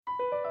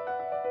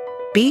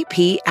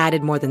BP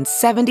added more than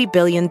 $70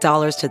 billion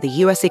to the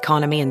U.S.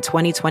 economy in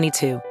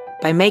 2022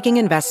 by making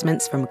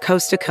investments from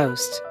coast to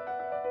coast.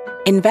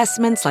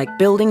 Investments like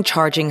building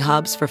charging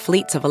hubs for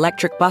fleets of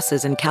electric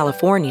buses in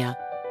California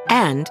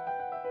and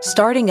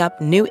starting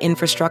up new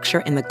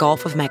infrastructure in the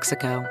Gulf of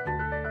Mexico.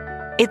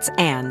 It's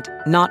and,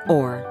 not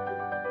or.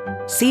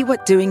 See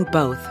what doing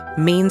both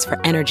means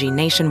for energy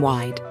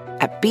nationwide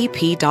at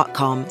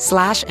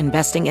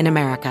bp.com/investing in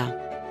America.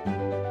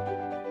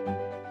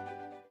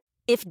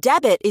 If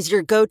debit is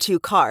your go-to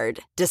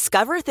card,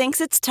 Discover thinks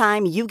it's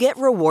time you get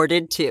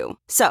rewarded too.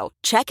 So,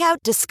 check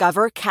out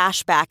Discover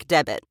Cashback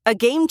Debit, a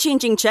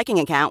game-changing checking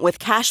account with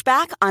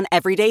cashback on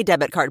everyday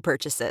debit card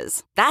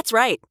purchases. That's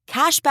right,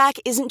 cashback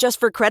isn't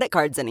just for credit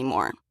cards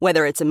anymore.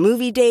 Whether it's a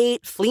movie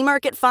date, flea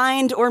market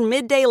find, or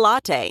midday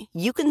latte,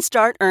 you can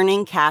start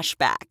earning cash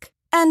back.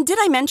 And did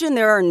I mention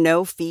there are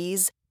no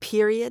fees,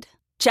 period?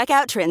 Check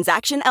out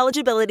transaction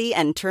eligibility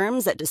and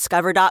terms at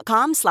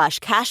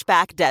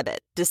discover.com/cashbackdebit.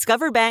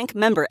 Discover Bank,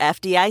 member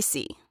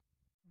FDIC.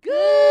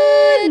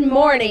 Good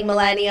morning,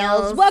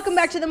 millennials. Welcome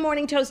back to the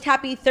Morning Toast.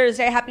 Happy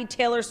Thursday. Happy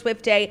Taylor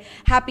Swift Day.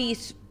 Happy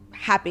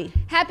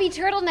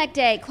turtleneck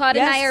day. Claude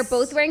and I are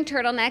both wearing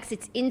turtlenecks.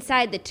 It's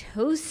inside the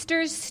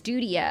Toasters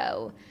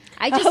studio.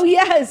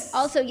 Yes.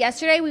 Also,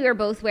 yesterday we were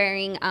both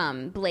wearing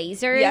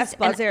blazers. Yes,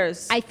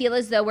 blazers. I feel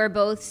as though we're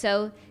both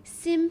so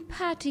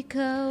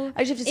simpatico.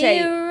 I just have to say,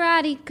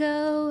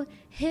 erotico,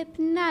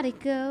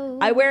 hypnotico.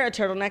 I wear a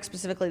turtleneck,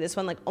 specifically this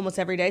one, like almost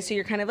every day. So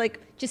you're kind of like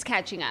just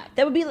catching up.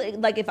 That would be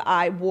like if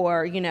I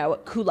wore,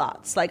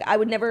 culottes. Like I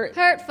would never.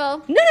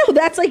 Hurtful. No,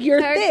 that's like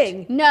your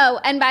thing.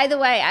 No, and by the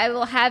way, I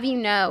will have you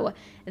know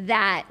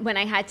that when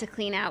I had to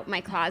clean out my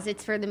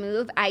closets for the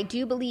move, I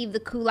do believe the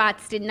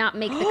culottes did not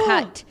make the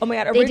cut. Oh my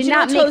God. They did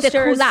not make the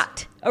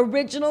culotte.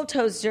 Original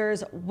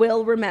toasters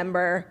will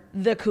remember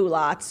the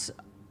culottes,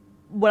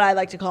 what I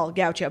like to call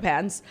gaucho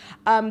pants,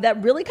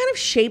 that really kind of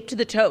shaped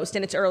the toast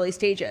in its early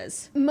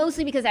stages.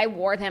 Mostly because I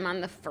wore them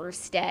on the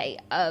first day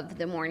of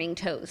the morning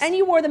toast. And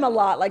you wore them a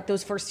lot, like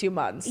those first 2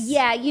 months.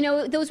 Yeah,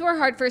 those were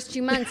hard first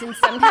 2 months, and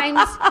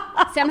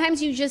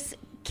sometimes you just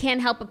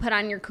can't help but put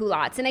on your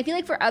culottes. And I feel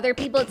like for other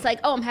people, it's like,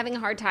 oh, I'm having a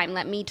hard time.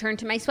 Let me turn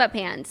to my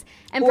sweatpants.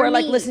 And or for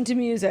like me, listen to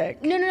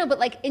music. No, but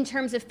like in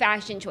terms of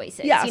fashion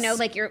choices, yes.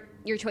 Like your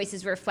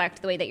choices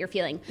reflect the way that you're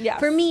feeling. Yes.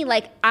 For me,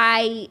 like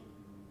I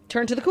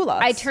turned to the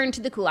culottes. I turned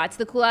to the culottes.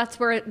 The culottes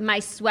were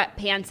my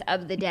sweatpants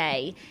of the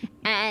day,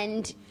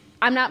 and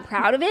I'm not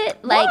proud of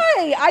it. Like,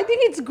 why? I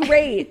think it's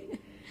great.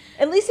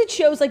 At least it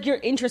shows like you're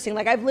interesting.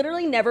 Like I've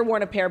literally never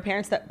worn a pair of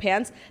pants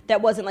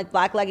that wasn't like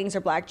black leggings or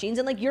black jeans,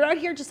 and like you're out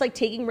here just like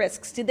taking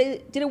risks. Did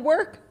it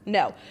work?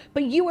 No.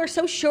 But you are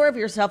so sure of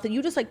yourself that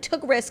you just like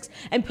took risks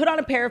and put on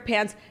a pair of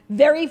pants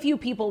very few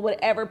people would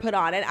ever put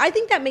on. And I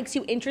think that makes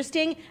you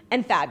interesting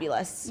and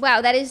fabulous.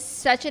 Wow, that is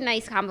such a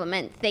nice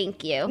compliment.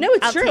 Thank you. No,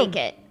 it's true.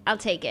 I'll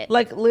take it.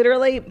 Like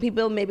literally,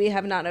 people maybe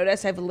have not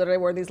noticed. I've literally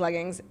worn these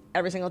leggings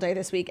every single day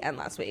this week and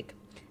last week.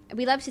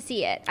 We love to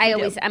see it.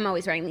 I'm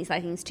always wearing these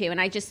leggings too. And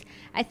I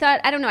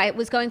thought, I don't know, I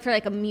was going for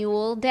like a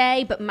mule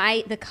day, but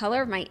the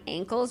color of my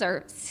ankles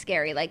are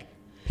scary, like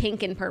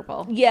pink and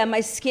purple. Yeah, my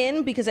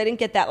skin, because I didn't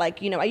get that,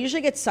 like, I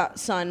usually get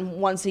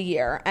sun once a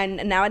year, and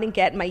now I didn't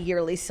get my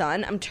yearly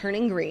sun. I'm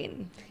turning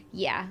green.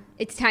 Yeah,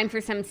 it's time for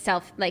some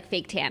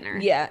fake tanner.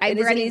 Yeah, it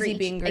isn't easy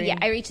being green. Yeah,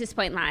 I reached this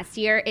point last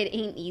year. It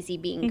ain't easy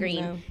being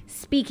green. No.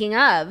 Speaking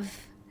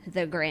of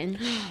the Grinch.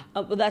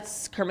 Oh, well,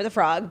 that's Kermit the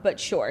Frog, but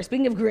sure.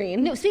 Speaking of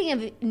green. No, speaking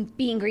of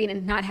being green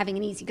and not having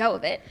an easy go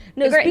of it.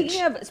 No,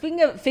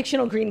 speaking of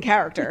fictional green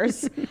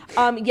characters.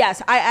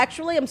 Yes,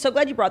 I'm so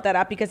glad you brought that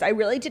up, because I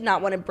really did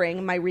not want to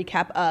bring my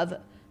recap of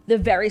the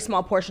very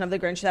small portion of The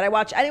Grinch that I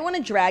watched. I didn't want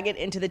to drag it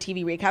into the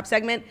TV recap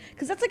segment,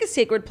 because that's like a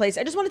sacred place.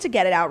 I just wanted to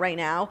get it out right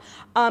now.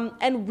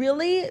 And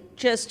really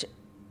just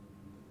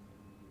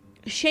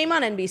shame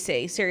on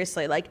NBC,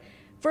 seriously. Like,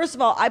 first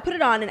of all, I put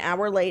it on an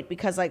hour late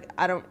because I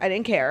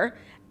didn't care.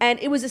 And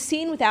it was a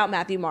scene without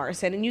Matthew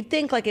Morrison, and you'd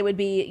think like it would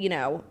be,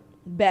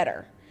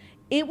 better.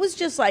 It was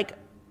just like,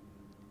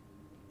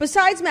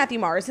 besides Matthew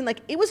Morrison,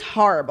 like it was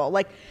horrible.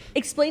 Like,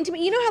 explain to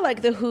me, how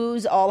like the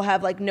Who's all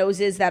have like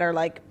noses that are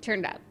like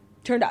turned up,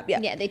 yeah.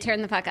 Yeah, they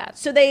turned the fuck up.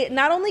 So they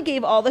not only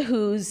gave all the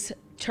Who's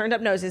turned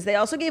up noses, they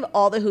also gave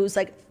all the Who's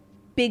like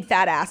big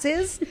fat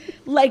asses.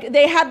 Like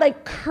they had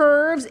like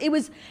curves. It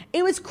was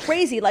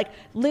crazy. Like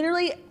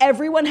literally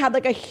everyone had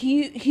like a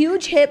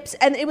huge hips,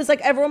 and it was like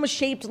everyone was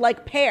shaped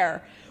like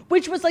pear,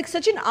 which was like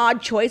such an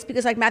odd choice,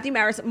 because like Matthew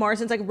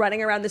Morrison's like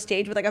running around the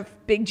stage with like a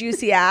big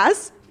juicy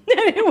ass.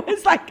 And it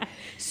was like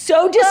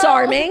so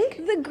disarming.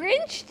 Well, the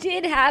Grinch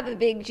did have a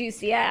big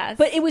juicy ass,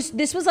 but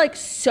this was like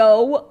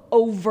so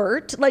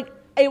overt.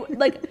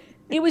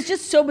 It was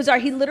just so bizarre.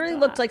 He literally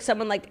looked like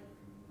someone like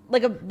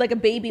a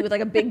baby with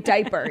like a big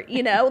diaper,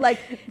 like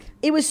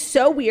it was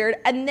so weird.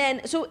 And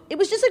then, so it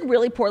was just like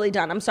really poorly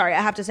done. I'm sorry,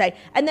 I have to say.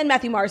 And then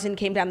Matthew Morrison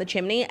came down the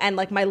chimney, and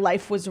like my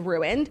life was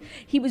ruined.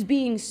 He was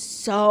being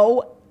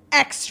so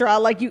extra,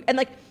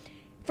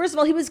 First of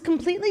all, he was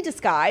completely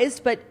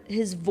disguised, but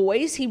his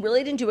voice, he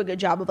really didn't do a good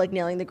job of like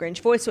nailing the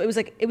Grinch voice. So it was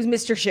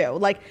Mr. Shu.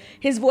 Like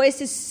his voice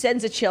just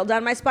sends a chill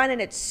down my spine,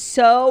 and it's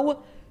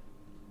so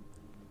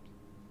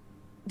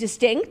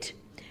distinct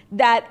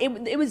that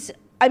it was.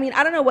 I mean,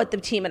 I don't know what the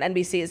team at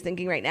NBC is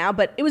thinking right now,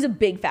 but it was a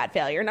big fat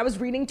failure. And I was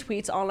reading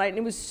tweets all night, and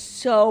it was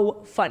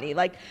so funny.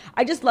 Like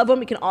I just love when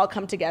we can all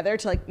come together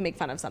to like make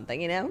fun of something,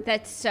 you know?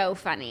 That's so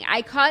funny.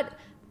 I caught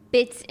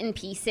bits and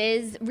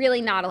pieces,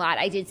 really not a lot.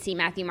 I did see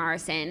Matthew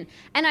Morrison,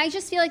 and I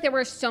just feel like there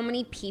are so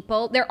many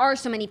people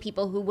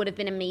who would have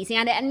been amazing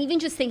at it. And even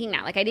just thinking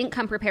that, like I didn't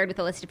come prepared with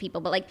a list of people,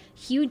 but like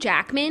Hugh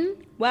Jackman,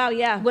 wow,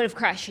 yeah, would have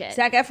crushed it.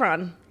 Zac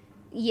Efron,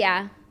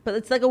 yeah, but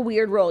it's like a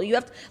weird role. You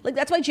have to, like,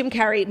 that's why Jim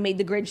Carrey made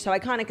the Grinch so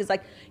iconic, is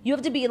like you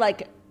have to be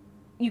like,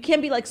 you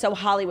can't be like so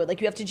Hollywood. Like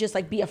you have to just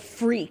like be a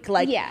freak.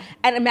 Like, yeah.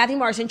 And Matthew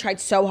Morrison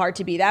tried so hard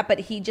to be that, but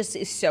he just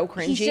is so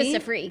cringy. He's just a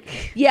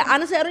freak. Yeah,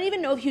 honestly, I don't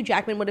even know if Hugh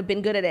Jackman would have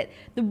been good at it.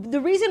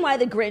 The reason why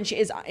the Grinch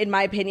is, in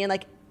my opinion,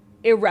 like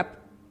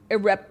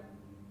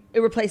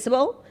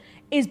irreplaceable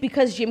is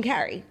because Jim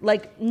Carrey.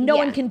 Like no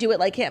one can do it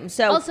like him.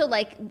 So also,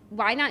 like,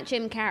 why not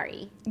Jim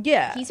Carrey?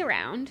 Yeah, he's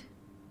around.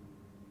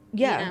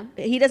 Yeah, you know?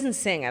 He doesn't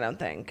sing, I don't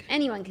think.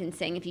 Anyone can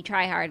sing if you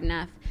try hard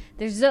enough.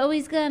 There's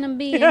always gonna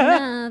be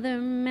another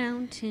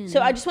mountain.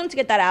 So I just wanted to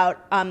get that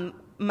out.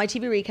 My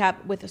TV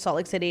recap with Salt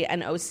Lake City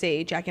and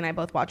OC. Jackie and I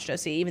both watched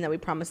OC, even though we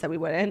promised that we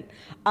wouldn't.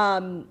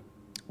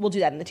 We'll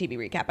do that in the TV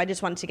recap. I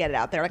just wanted to get it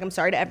out there. Like, I'm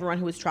sorry to everyone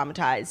who was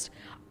traumatized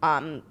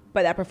by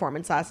that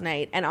performance last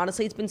night. And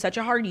honestly, it's been such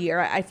a hard year.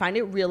 I find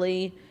it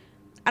really,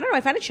 I don't know,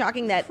 I find it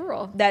shocking that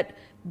cruel. That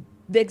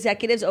the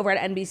executives over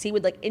at NBC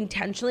would like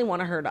intentionally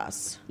want to hurt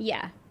us.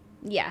 Yeah.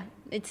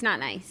 It's not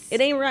nice.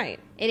 It ain't right.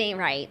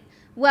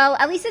 Well,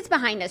 at least it's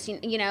behind us,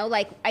 you know?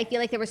 Like, I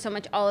feel like there was so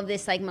much, all of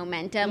this, like,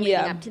 momentum leading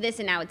up to this,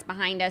 and now it's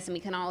behind us, and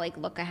we can all, like,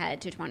 look ahead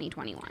to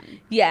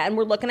 2021. Yeah, and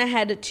we're looking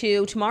ahead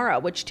to tomorrow,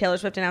 which Taylor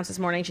Swift announced this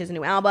morning. She has a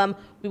new album.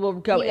 We will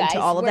go into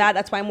all of that.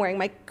 That's why I'm wearing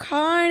my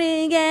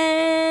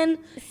cardigan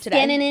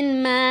today. Skinning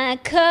in my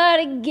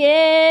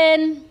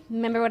cardigan.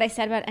 Remember what I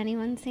said about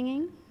anyone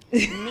singing?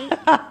 Me.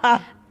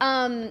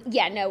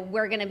 Yeah, no,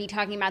 we're going to be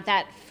talking about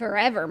that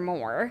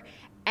forevermore.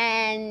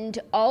 And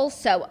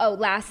also,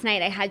 last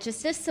night I had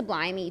just a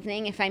sublime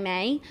evening, if I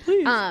may.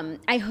 Please.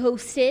 I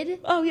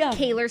hosted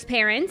Kayla's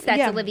parents,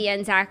 that's Olivia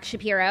and Zach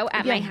Shapiro,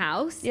 at my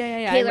house.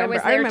 Yeah. Kayla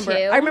was there too.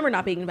 I remember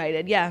not being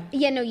invited, yeah.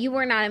 Yeah, no, you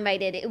were not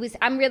invited.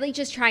 I'm really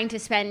just trying to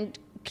spend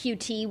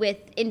QT with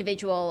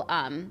individual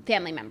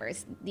family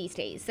members these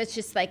days. That's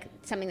just like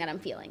something that I'm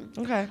feeling.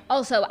 Okay.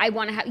 Also, I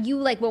want to have, you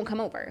like won't come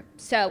over.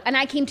 So, and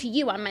I came to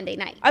you on Monday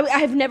night. I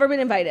have never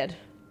been invited.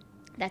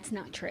 That's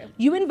not true.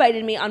 You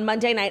invited me on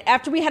Monday night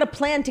after we had a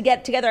plan to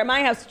get together at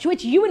my house, to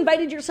which you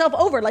invited yourself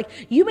over. Like,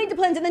 you made the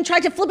plans and then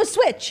tried to flip a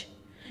switch.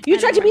 You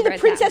tried to be the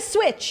Princess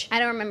Switch. I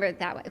don't remember it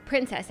that way.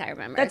 Princess, I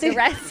remember. That's the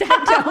rest,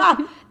 I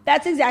don't.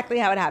 That's exactly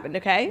how it happened,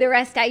 okay? The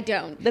rest, I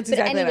don't. That's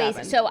exactly what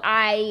happened. So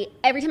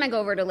every time I go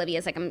over to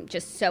Olivia's, like, I'm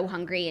just so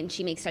hungry, and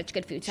she makes such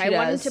good food. So I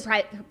wanted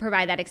to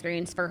provide that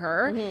experience for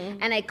her. Mm-hmm.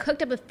 And I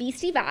cooked up a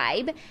feasty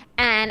vibe,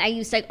 and I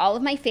used, like, all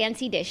of my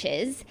fancy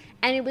dishes.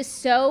 And it was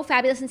so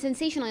fabulous and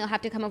sensational. You'll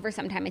have to come over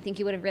sometime. I think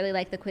you would have really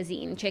liked the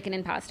cuisine, chicken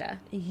and pasta.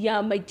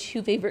 Yum, my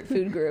two favorite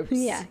food groups.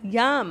 Yeah.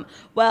 Yum.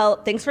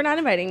 Well, thanks for not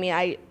inviting me.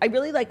 I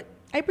really, like,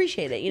 I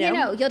appreciate it, you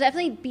know? You'll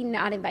definitely be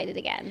not invited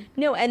again.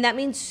 No, and that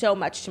means so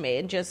much to me.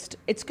 And just,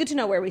 it's good to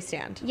know where we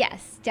stand.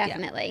 Yes,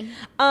 definitely.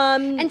 Yeah.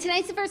 And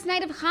tonight's the first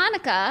night of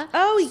Hanukkah.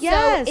 Oh,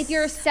 yes. So if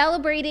you're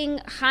celebrating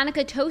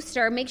Hanukkah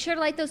toaster, make sure to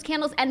light those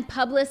candles and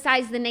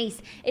publicize the nace.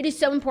 It is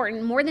so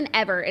important, more than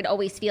ever, it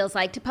always feels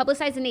like, to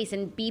publicize the nace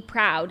and be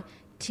proud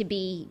to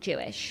be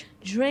Jewish.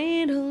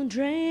 Dreidel,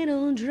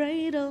 dreidel,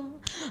 dreidel,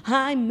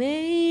 I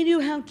made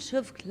you out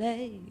of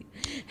clay.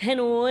 And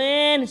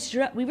when it's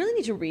we really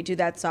need to redo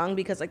that song,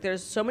 because like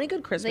there's so many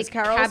good Christmas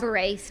carols.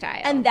 Cabaret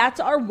style. And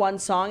that's our one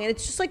song, and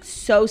it's just like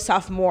so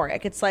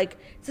sophomoric. It's like,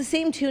 it's the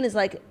same tune as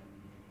like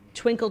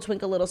Twinkle,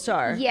 Twinkle, Little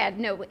Star. Yeah,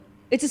 no.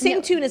 It's the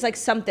same tune as like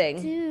something.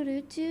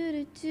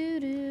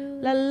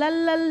 La la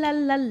la la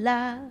la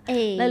la.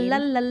 La la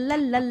la la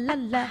la la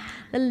la.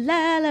 La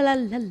la la la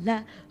la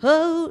la.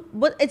 Oh,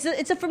 what? It's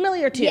a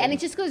familiar tune. Yeah, and it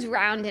just goes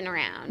round and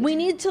around. We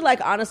need to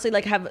like honestly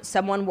like have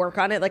someone work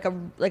on it, like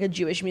a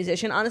Jewish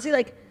musician. Honestly,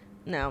 like,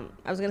 no,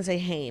 I was gonna say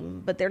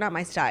Haim, but they're not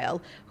my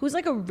style. Who's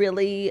like a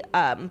really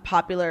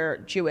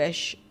popular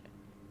Jewish.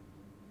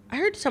 I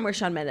heard somewhere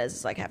Shawn Mendes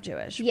is like half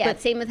Jewish. Yeah, but,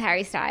 same with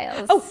Harry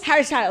Styles. Oh,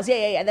 Harry Styles.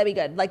 Yeah. That'd be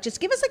good. Like,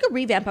 just give us like a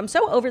revamp. I'm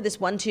so over this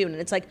one tune,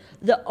 and it's like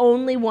the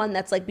only one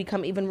that's like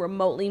become even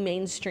remotely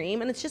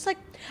mainstream. And it's just like,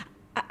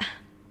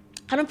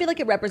 I don't feel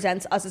like it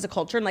represents us as a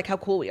culture and like how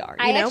cool we are.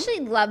 You know? Actually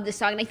love this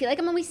song, and I feel like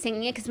I'm always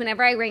singing it because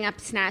whenever I ring up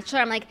Snatchler,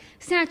 I'm like,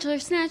 Snatchler,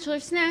 Snatchler,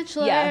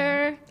 Snatchler.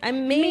 Yeah. I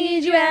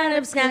made you out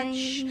of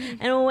snatch,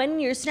 and when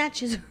your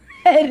snatch is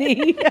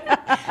ready,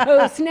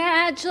 oh,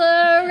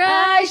 Snatchler,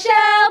 I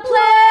shall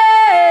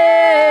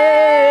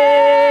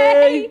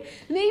play.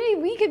 Maybe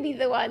we could to be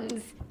the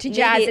ones to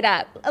jazz it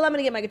up. Allow me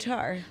to get my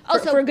guitar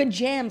Also, for a good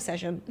jam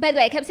session. By the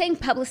way, I kept saying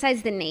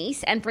publicize the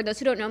nace, and for those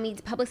who don't know,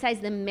 means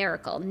publicize the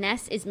miracle.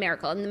 Ness is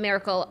miracle, and the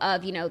miracle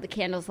of, the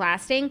candles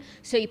lasting.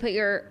 So you put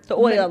the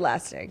oil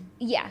lasting.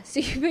 Yeah, so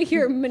you put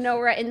your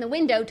menorah in the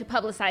window to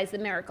publicize the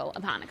miracle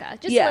of Hanukkah.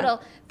 Just a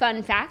little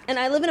fun fact. And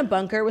I live in a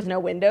bunker with no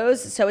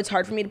windows, so it's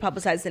hard for me to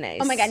publicize the nace.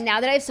 Oh my God, now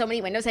that I have so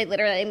many windows, I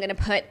literally am going to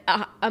put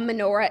a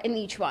menorah in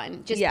each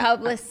one.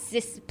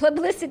 Just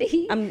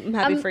publicity. I'm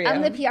happy for you.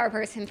 I'm the PR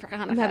person for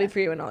Hanukkah. I'm happy for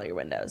you in all your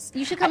windows.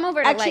 You should come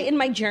over to actually, in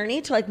my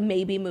journey to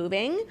maybe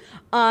moving,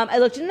 I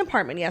looked at an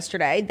apartment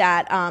yesterday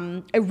that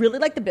I really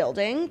like the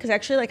building because I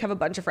actually have a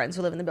bunch of friends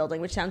who live in the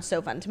building, which sounds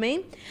so fun to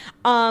me.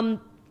 And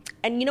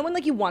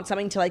when you want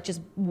something to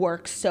just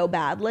work so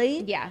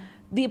badly? Yeah.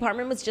 The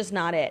apartment was just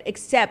not it,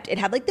 except it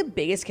had the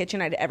biggest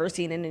kitchen I'd ever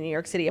seen in a New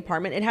York City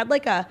apartment. It had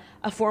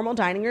a formal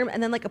dining room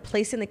and then a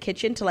place in the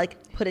kitchen to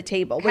put a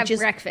table,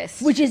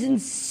 breakfast, which is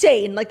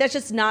insane. That's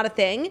just not a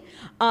thing.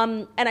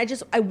 And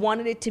I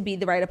wanted it to be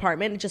the right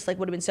apartment. It just would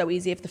have been so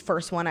easy if the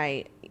first one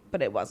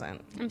but it wasn't.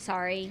 I'm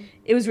sorry.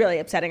 It was really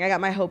upsetting. I got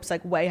my hopes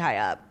way high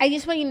up. I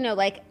just want you to know,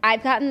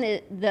 I've gotten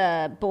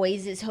the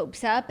boys'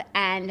 hopes up,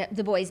 and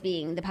the boys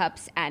being the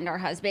pups and our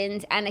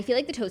husbands, and I feel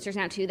the toasters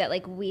now too that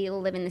we'll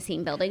live in the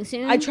same building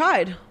soon. I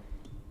tried.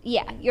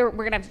 Yeah, we're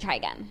gonna have to try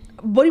again.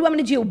 What do you want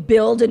me to do?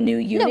 Build a new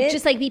unit? No,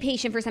 just be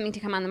patient for something to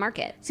come on the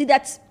market. See,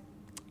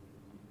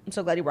 I'm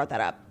so glad you brought that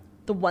up.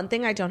 The one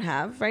thing I don't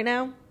have right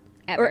now,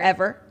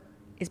 ever,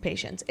 is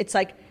patience.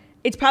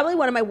 It's probably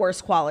one of my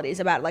worst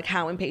qualities about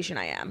how impatient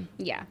I am.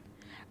 Yeah.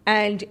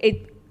 And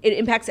it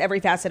impacts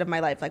every facet of my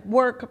life,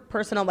 work,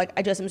 personal.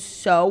 I just am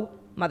so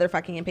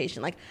motherfucking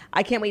impatient.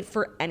 I can't wait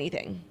for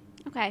anything.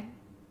 Okay,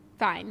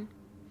 fine.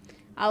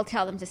 I'll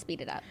tell them to speed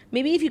it up.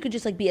 Maybe if you could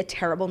just be a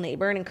terrible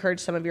neighbor and encourage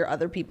some of your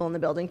other people in the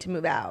building to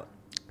move out.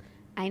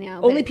 I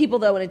know. Only people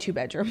though in a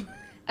 2-bedroom.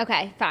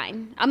 Okay,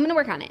 fine. I'm gonna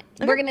work on it.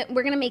 Okay.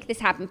 We're gonna make this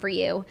happen for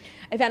you.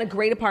 I found a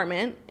great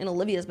apartment in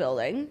Olivia's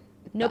building.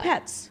 No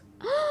pets.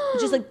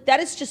 Which is that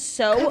is just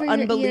so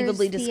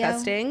unbelievably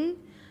disgusting.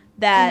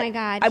 That oh my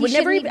God. I would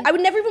never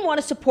even want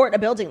to support a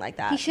building like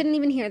that. He shouldn't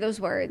even hear those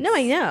words. No,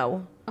 I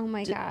know. Oh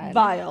my God.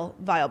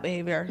 Vile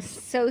behavior.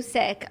 So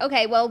sick.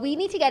 Okay, well, we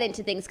need to get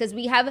into things because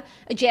we have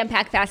a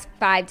jam-packed Fast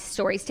 5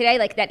 stories today,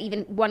 that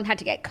even one had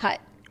to get cut.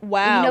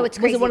 Wow. It's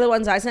crazy. Was it one of the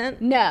ones I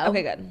sent? No.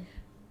 Okay, good.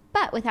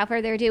 But without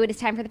further ado, it is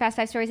time for the Fast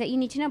 5 stories that you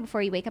need to know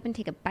before you wake up and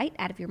take a bite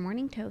out of your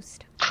morning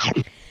toast.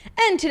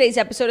 And today's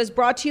episode is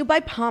brought to you by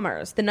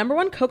Palmer's. The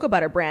 #1 cocoa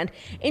butter brand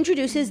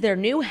introduces their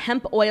new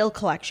hemp oil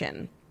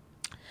collection.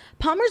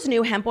 Palmer's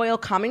new hemp oil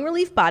calming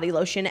relief body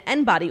lotion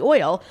and body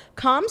oil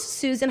calms,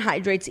 soothes, and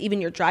hydrates even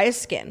your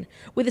driest skin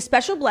with a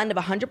special blend of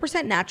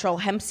 100% natural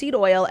hemp seed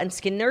oil and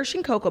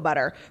skin-nourishing cocoa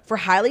butter for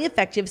highly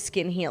effective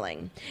skin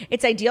healing.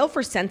 It's ideal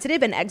for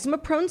sensitive and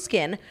eczema-prone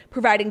skin,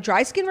 providing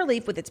dry skin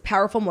relief with its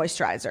powerful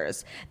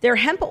moisturizers. Their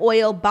hemp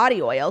oil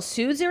body oil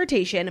soothes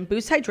irritation,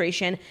 boosts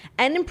hydration,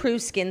 and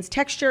improves skin's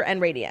texture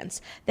and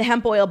radiance. The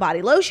hemp oil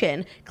body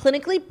lotion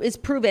clinically is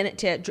proven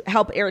to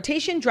help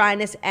irritation,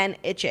 dryness, and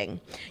itching.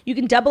 You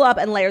can double up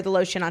and layer the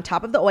lotion on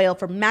top of the oil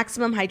for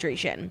maximum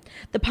hydration.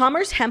 The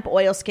Palmer's Hemp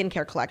Oil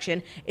Skincare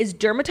Collection is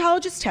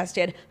dermatologist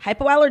tested,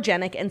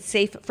 hypoallergenic, and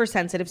safe for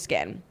sensitive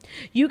skin.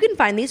 You can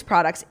find these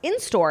products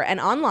in-store and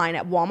online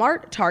at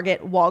Walmart,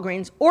 Target,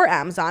 Walgreens, or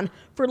Amazon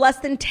for less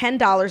than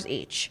 $10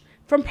 each.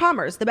 From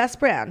Palmer's, the best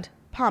brand.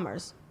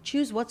 Palmer's.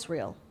 Choose what's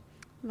real.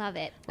 Love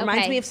it.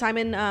 Reminds me of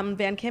Simon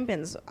Van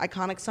Kempen's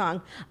iconic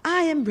song,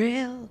 I Am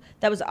Real.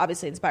 That was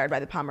obviously inspired by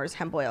the Palmer's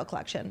Hemp Oil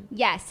Collection.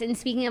 Yes, and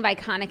speaking of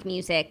iconic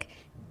music,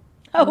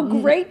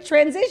 oh, great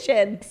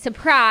transition.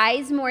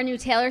 Surprise, more new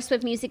Taylor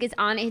Swift music is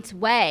on its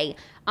way.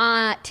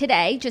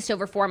 Today, just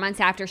over 4 months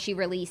after she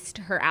released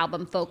her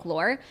album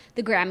Folklore,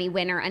 the Grammy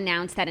winner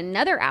announced that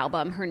another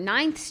album, her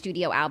 9th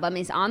studio album,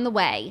 is on the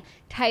way.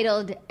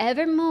 Titled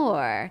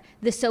Evermore,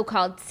 the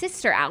so-called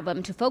sister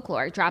album to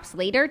Folklore drops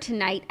later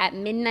tonight at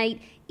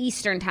midnight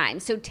Eastern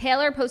time. So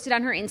Taylor posted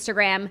on her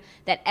Instagram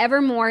that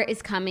Evermore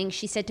is coming.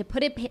 She said, to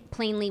put it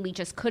plainly, we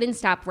just couldn't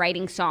stop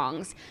writing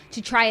songs.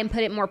 To try and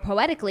put it more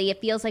poetically,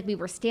 it feels like we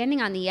were standing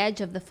on the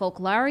edge of the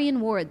folklorian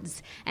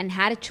woods and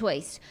had a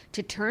choice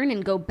to turn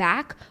and go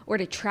back or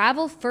to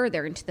travel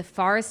further into the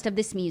forest of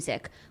this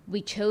music.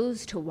 We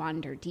chose to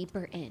wander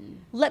deeper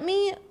in. Let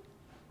me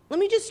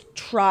just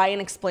try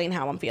and explain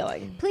how I'm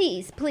feeling.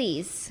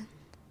 Please.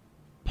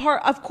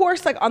 Of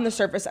course, on the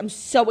surface, I'm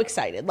so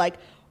excited.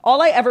 All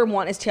I ever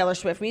want is Taylor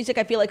Swift music.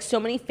 I feel like so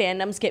many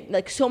fandoms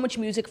get so much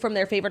music from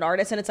their favorite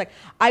artists, and it's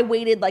I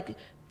waited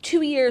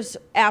 2 years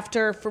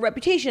after for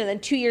Reputation, and then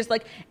 2 years.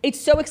 It's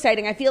so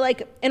exciting. I feel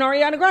like an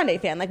Ariana Grande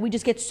fan. We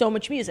just get so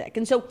much music,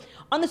 and so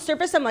on the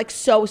surface, I'm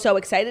so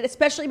excited,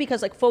 especially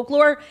because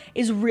Folklore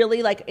is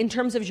really in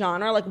terms of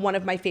genre one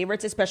of my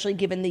favorites, especially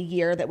given the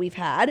year that we've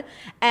had,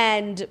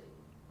 and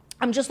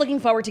I'm just looking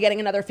forward to getting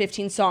another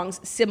 15 songs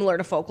similar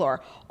to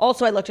Folklore.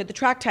 Also, I looked at the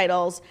track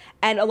titles,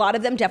 and a lot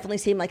of them definitely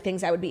seem like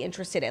things I would be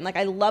interested in.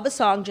 I love a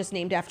song just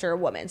named after a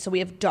woman. So we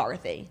have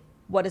Dorothy.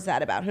 What is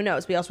that about? Who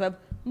knows? We also have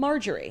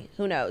Marjorie.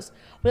 Who knows?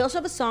 We also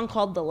have a song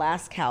called The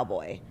Last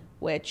Cowboy,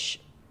 which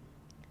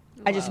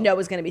I just know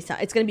is going to be,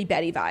 it's going to be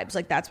Betty vibes.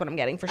 Like, that's what I'm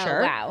getting for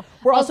sure. Wow.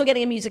 We're also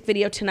getting a music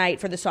video tonight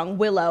for the song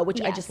Willow,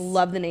 which I just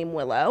love the name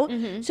Willow.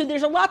 So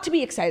there's a lot to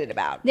be excited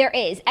about. There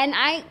is. And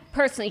I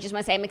personally just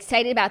want to say I'm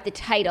excited about the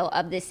title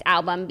of this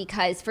album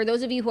because for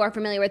those of you who are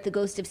familiar with The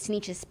Ghost of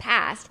Sneetch's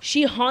Past,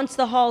 she haunts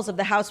the halls of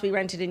the house we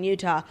rented in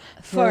Utah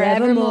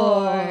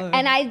forevermore.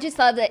 And I just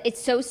love that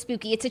it's so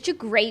spooky. It's such a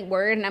great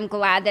word, and I'm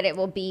glad that it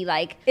will be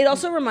like... It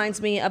also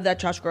reminds me of that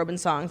Josh Groban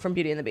song from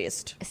Beauty and the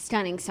Beast. A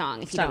stunning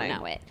song if you don't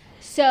know it.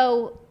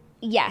 So,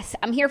 yes,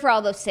 I'm here for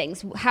all those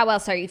things. How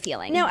else are you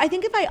feeling? No, I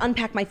think if I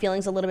unpack my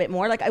feelings a little bit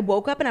more, like I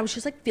woke up and I was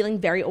just like feeling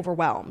very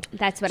overwhelmed.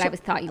 That's what I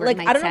thought you were like,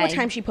 might I don't know say. what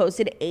time she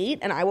posted, 8,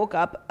 and I woke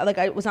up, like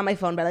I was on my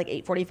phone by like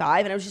 8:45,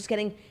 and I was just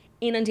getting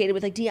inundated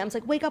with like DMs,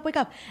 like wake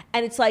up.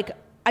 And it's like,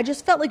 I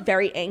just felt like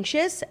very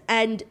anxious,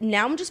 and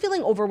now I'm just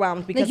feeling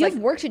overwhelmed because you have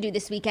work to do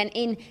this weekend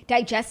in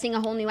digesting a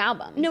whole new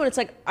album. No, and it's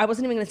like I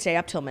wasn't even going to stay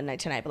up till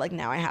midnight tonight, but like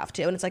now I have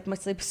to, and it's like my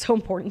sleep is so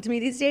important to me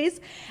these days.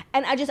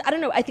 And I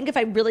don't know. I think if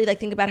I really like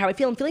think about how I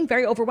feel, I'm feeling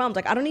very overwhelmed.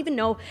 Like I don't even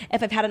know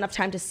if I've had enough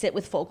time to sit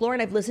with folklore,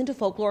 and I've listened to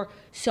folklore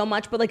so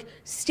much, but like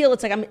still,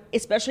 it's like I'm,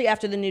 especially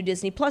after the new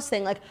Disney Plus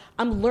thing, like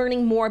I'm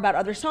learning more about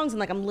other songs, and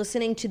like I'm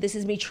listening to This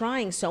Is Me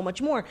Trying so much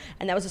more,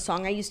 and that was a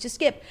song I used to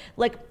skip.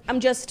 Like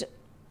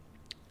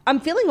I'm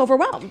feeling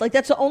overwhelmed. Like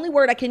that's the only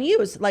word I can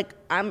use. Like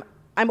I'm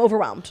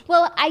overwhelmed.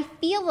 Well, I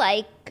feel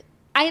like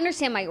I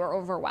understand why you're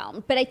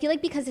overwhelmed, but I feel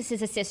like because this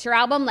is a sister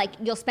album, like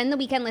you'll spend the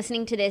weekend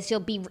listening to this,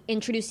 you'll be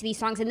introduced to these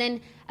songs, and then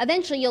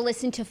eventually you'll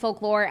listen to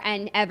Folklore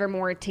and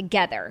Evermore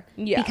together.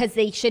 Yeah. Because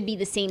they should be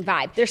the same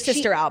vibe. They're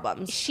sister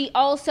albums. She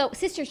also,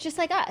 sisters just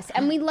like us,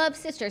 and we love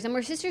sisters, and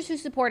we're sisters who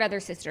support other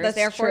sisters. That's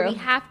Therefore, true. we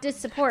have to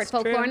support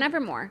Folklore and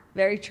Evermore.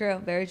 Very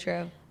true. Very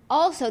true.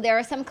 Also, there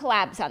are some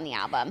collabs on the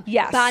album.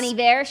 Yes. Bon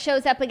Iver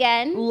shows up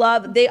again.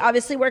 They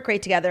obviously work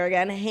great together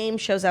again. Haim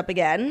shows up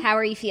again. How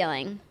are you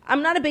feeling?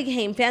 I'm not a big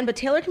Haim fan, but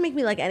Taylor can make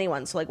me like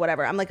anyone, so like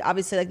whatever. I'm like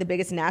obviously like the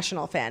biggest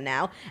National fan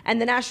now.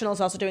 And the National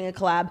is also doing a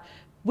collab,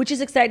 which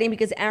is exciting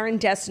because Aaron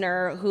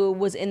Dessner, who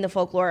was in the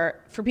Folklore,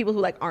 for people who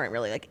like aren't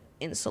really like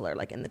insular,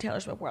 like in the Taylor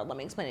Swift world, let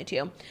me explain it to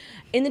you.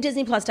 In the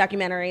Disney Plus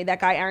documentary, that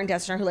guy Aaron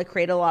Dessner, who like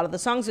created a lot of the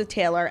songs with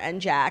Taylor and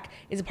Jack,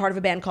 is a part of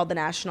a band called The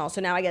National. So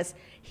now I guess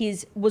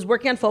was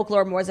working on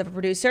Folklore more as a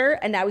producer,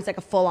 and now he's like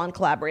a full-on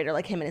collaborator,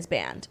 like him and his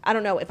band. I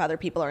don't know if other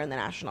people are in The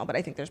National, but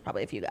I think there's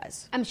probably a few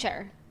guys. I'm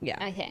sure. Yeah.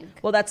 I think.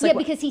 Well, that's like... Yeah,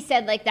 because he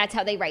said like that's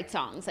how they write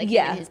songs, like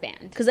him and his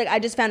band. Because like I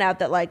just found out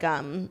that like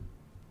Panic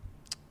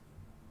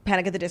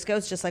at the Disco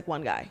is just like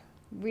one guy.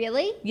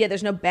 Really? Yeah,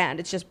 there's no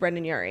band. It's just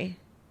Brendan Urie.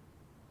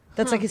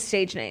 That's like his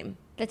stage name.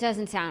 That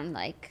doesn't sound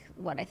like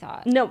what I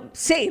thought. No,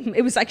 same.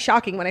 It was like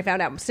shocking when I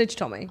found out. Stitch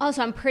told me.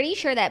 Also, I'm pretty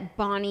sure that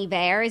Bon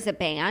Iver is a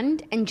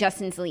band and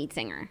Justin's the lead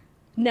singer.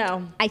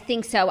 No. I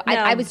think so. No.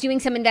 I was doing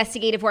some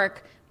investigative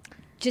work.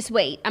 Just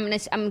wait. I'm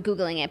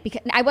Googling it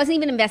because I wasn't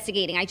even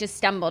investigating. I just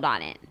stumbled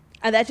on it.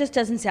 That just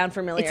doesn't sound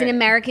familiar. It's an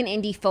American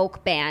indie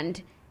folk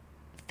band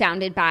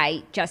founded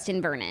by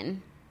Justin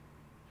Vernon.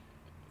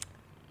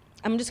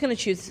 I'm just going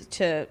to choose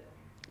to...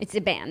 It's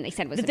a band. They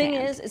said it was a band.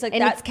 The thing is like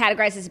and that, it's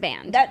categorized as a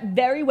band. That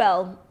very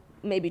well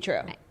may be true.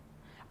 Right.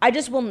 I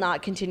just will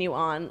not continue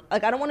on.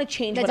 Like, I don't want to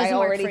change what I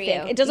already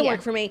think. It doesn't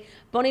work for me.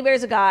 Bon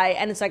Iver's a guy,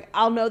 and it's like,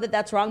 I'll know that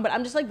that's wrong, but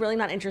I'm just like really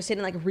not interested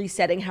in like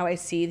resetting how I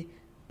see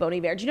Bon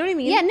Iver. Do you know what I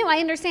mean? Yeah, no, I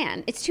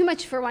understand. It's too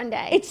much for one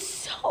day. It's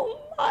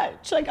so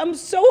much. Like, I'm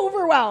so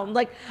overwhelmed.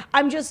 Like,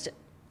 just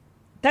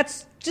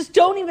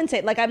don't even say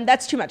it. Like,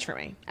 that's too much for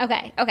me.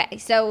 Okay.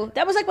 So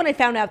that was like when I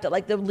found out that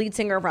like the lead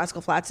singer of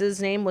Rascal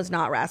Flatts' name was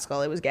not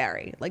Rascal, it was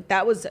Gary. Like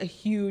that was a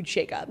huge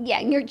shakeup. Yeah,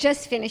 and you're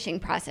just finishing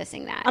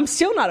processing that. I'm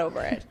still not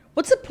over it.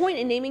 What's the point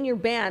in naming your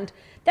band?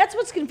 That's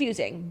what's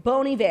confusing.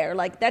 Bon Iver,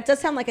 like that does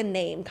sound like a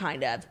name,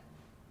 kind of.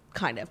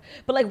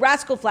 But like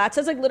Rascal Flatts,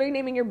 that's like literally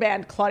naming your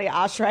band Claudia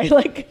Oshry.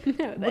 Like,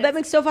 well, that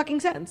makes so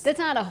fucking sense. That's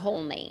not a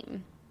whole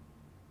name.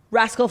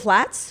 Rascal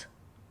Flatts?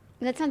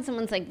 That's not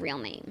someone's like real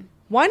name.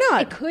 Why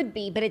not? It could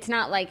be, but it's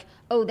not like,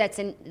 oh, that's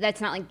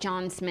not like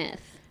John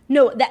Smith.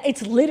 No,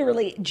 it's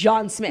literally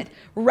John Smith.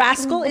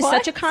 Rascal is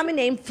such a common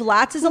name.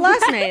 Flats is a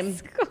last name.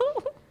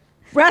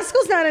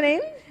 Rascal's not a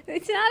name?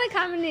 It's not a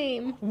common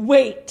name.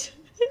 Wait.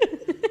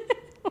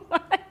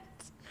 What?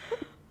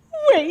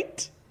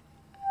 Wait.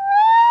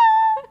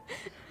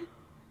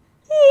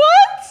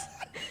 What?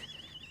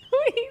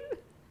 Wait.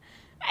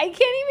 I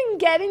can't even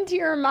get into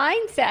your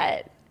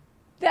mindset.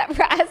 That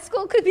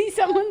Rascal could be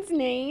someone's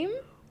name?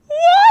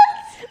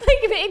 What? Like,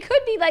 it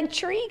could be like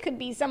Tree could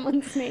be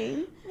someone's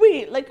name.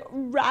 Wait, like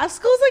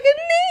Rascal's like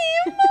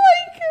a name?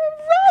 Like a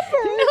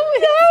rapper? No,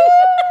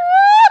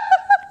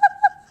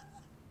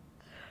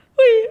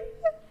 Wait.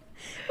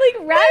 Like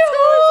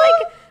Rascal is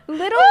like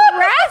little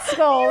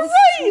rascals.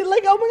 You're right.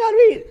 Like, oh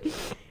my God,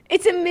 wait.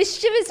 It's a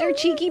mischievous or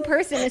cheeky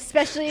person,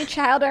 especially a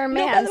child or a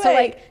man. So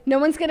like, no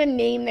one's gonna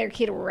name their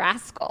kid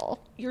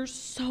Rascal. You're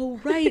so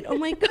right. Oh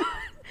my God.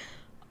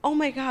 Oh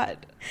my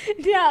God.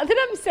 Now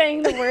that I'm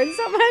saying the word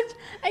so much,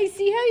 I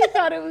see how you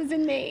thought it was a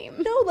name.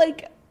 No,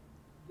 like,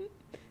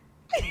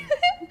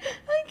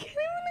 I can't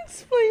even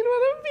explain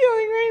what I'm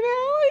feeling right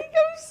now. Like,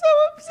 I'm so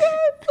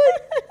upset.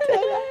 Like,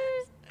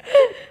 deadass.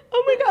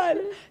 Oh my God.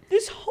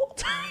 This whole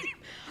time,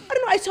 I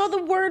don't know, I saw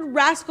the word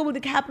rascal with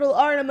a capital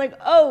R and I'm like,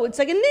 oh, it's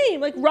like a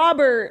name, like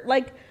Robert,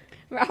 like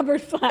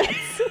Robert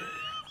Flats.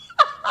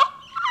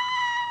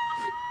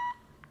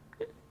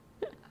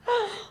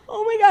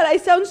 Oh my God, I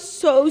sound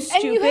so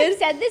stupid. And you have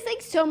said this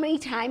like so many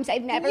times.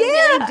 I've never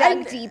really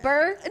dug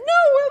deeper.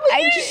 No,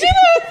 like, you should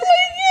have.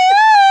 Like,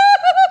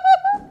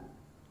 yeah.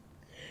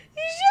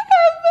 You should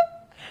have.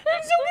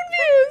 I'm so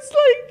confused.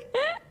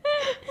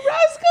 Like,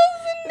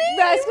 rascal's a name.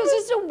 Rascal's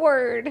just a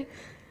word.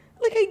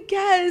 Like, I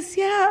guess,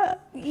 yeah.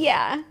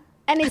 Yeah.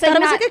 And it's I like thought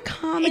not, it was like a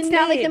common it's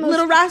not name. like the most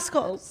Little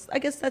Rascals. I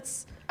guess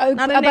that's a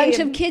not a bunch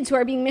name. of kids who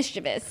are being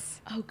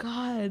mischievous. Oh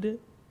God.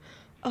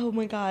 Oh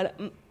my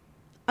God.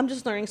 I'm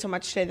just learning so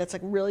much today that's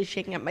like really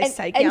shaking up my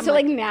psyche. And I'm so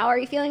like now are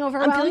you feeling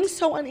overwhelmed? I'm feeling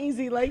so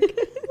uneasy. Like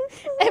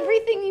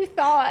everything you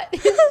thought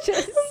is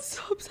just I'm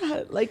so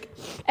upset. Like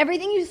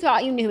everything you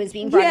thought you knew is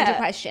being brought into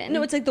question.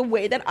 No, it's like the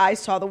way that I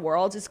saw the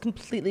world is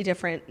completely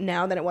different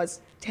now than it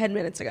was 10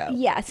 minutes ago.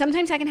 Yeah,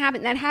 sometimes that can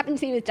happen. That happened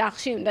to me with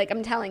Dachshund. Like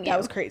I'm telling you, that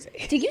was crazy.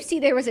 Did you see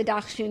there was a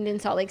Dachshund in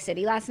Salt Lake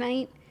City last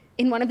night?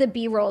 In one of the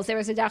B-rolls, there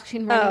was a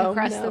Dachshund running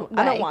across the way.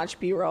 I don't watch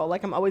B-roll.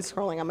 Like, I'm always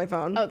scrolling on my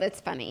phone. Oh,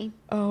 that's funny.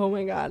 Oh,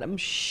 my God. I'm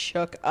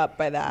shook up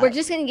by that. We're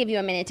just going to give you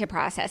a minute to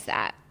process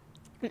that.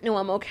 No,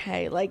 I'm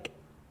okay. Like,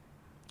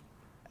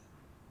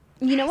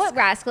 you know what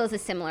rascal is a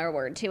similar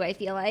word to, I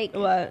feel like?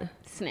 What?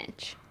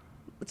 Snitch.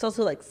 It's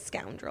also, like,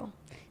 scoundrel.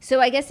 So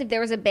I guess if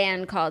there was a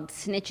band called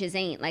Snitches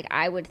Ain't, like,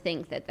 I would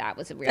think that that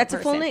was a real person. That's a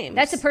full name.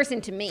 That's a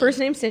person to me. First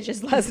name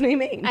Snitches, last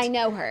name Ain't. I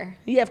know her.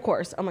 Yeah, of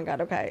course. Oh, my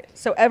God. Okay.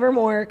 So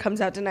Evermore comes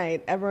out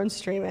tonight. Everyone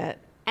stream it.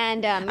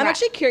 And I'm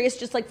actually curious,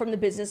 just, like, from the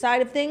business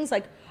side of things,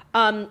 like,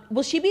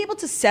 will she be able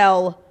to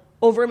sell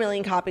over 1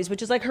 million copies,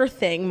 which is, like, her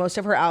thing. Most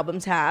of her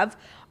albums have.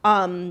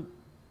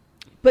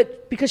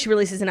 But because she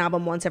releases an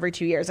album once every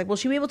 2 years, like, will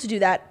she be able to do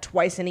that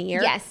twice in a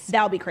year? Yes.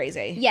 That'll be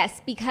crazy.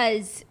 Yes,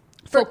 because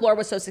Folklore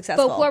was so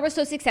successful. Folklore was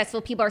so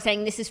successful. People are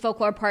saying this is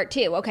Folklore Part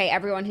 2. Okay,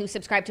 everyone who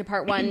subscribed to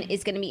Part 1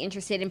 is going to be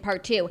interested in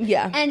Part 2.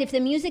 Yeah. And if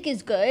the music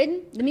is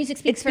good, the music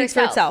speaks for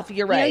itself.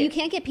 You're right. You know, you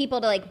can't get people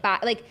to like buy.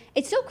 Like,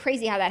 it's so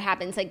crazy how that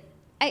happens. Like,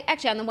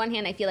 actually, on the one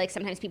hand, I feel like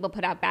sometimes people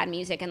put out bad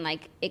music and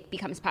like it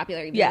becomes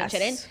popular even though it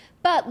shouldn't.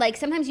 But like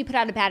sometimes you put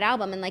out a bad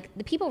album and like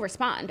the people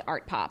respond.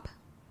 Art pop.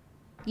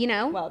 You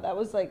know? Wow, that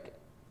was like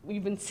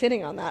we've been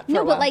sitting on that for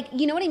no, a while. but like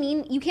you know what I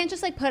mean? You can't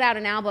just like put out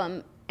an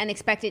album and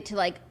expect it to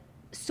like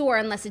soar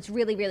unless it's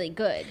really, really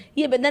good.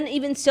 Yeah, but then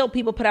even still,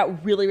 people put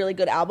out really, really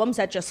good albums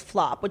that just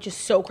flop, which is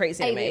so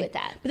crazy to me. I agree with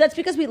that. But that's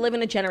because we live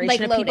in a generation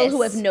Like of people Lotus.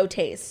 who have no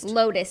taste.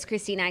 Lotus,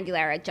 Christina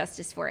Aguilera,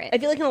 Justice for It. I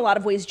feel like in a lot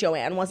of ways,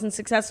 Joanne wasn't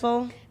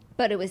successful.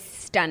 But it was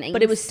stunning.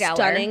 But it was stellar.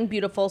 stunning,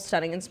 beautiful,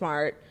 stunning, and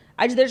smart.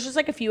 There's just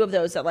like a few of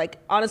those that like,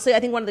 honestly, I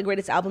think one of the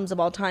greatest albums of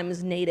all time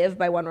is Native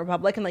by One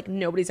Republic, and like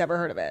nobody's ever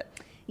heard of it.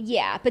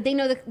 Yeah, but they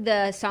know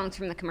the songs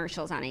from the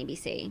commercials on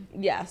ABC.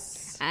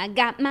 Yes. I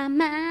got my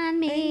mind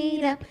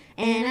made up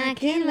and I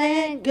can't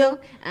let go.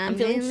 I'm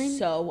feeling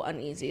so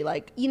uneasy.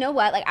 Like, you know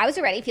what? Like, I was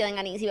already feeling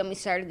uneasy when we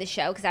started the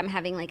show because I'm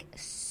having like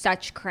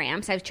such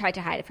cramps. I've tried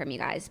to hide it from you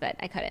guys, but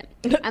I couldn't.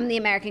 I'm the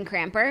American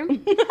cramper.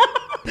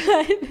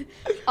 But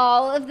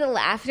all of the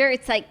laughter,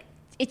 it's like,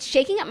 it's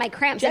shaking up my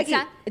cramps. Jackie,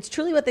 it's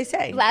truly what they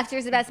say. Laughter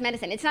is the best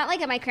medicine. It's not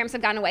like my cramps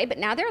have gone away, but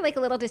now they're like a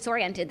little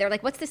disoriented. They're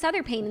like, what's this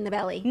other pain in the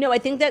belly? No, I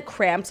think that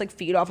cramps like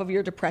feed off of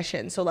your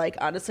depression. So like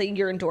honestly,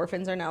 your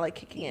endorphins are now like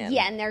kicking in.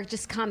 Yeah, and they're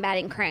just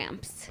combating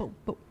cramps.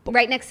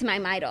 Right next to my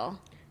Midol.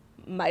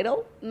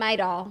 Midol?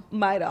 Midol.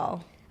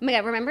 Midol. Oh my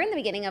God, remember in the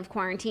beginning of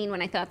quarantine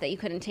when I thought that you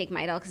couldn't take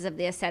Midol because of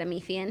the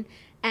acetaminophen?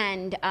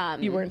 And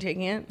you weren't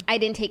taking it? I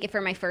didn't take it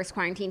for my first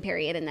quarantine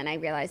period, and then I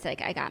realized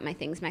like I got my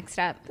things mixed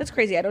up. That's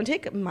crazy. I don't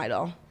take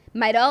Midol.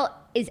 Midol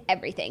is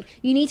everything.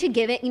 You need to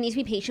give it, you need to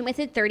be patient with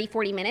it. 30,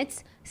 40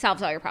 minutes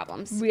solves all your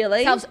problems.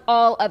 Really? Solves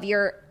all of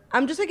your...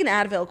 I'm just like an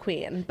Advil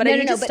queen, but I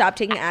need to stop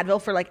taking Advil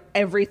for like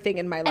everything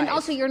in my life. And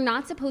also, you're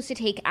not supposed to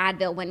take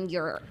Advil when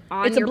you're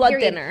on It's a your blood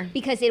period thinner.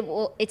 because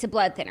it's a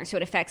blood thinner, so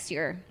it affects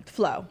your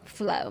flow.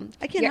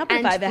 I can't help it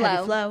if I have a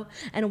heavy flow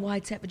and a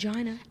wide set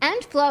vagina.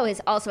 And flow is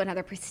also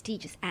another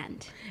prestigious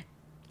end.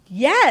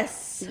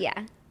 Yes.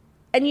 Yeah.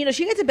 And you know,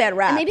 she gets a bad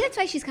rap. And maybe that's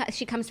why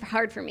she comes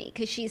hard for me,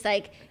 because she's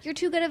like, you're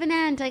too good of an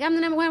aunt. Like, I'm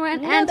the number one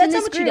aunt. No, that's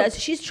not what she does.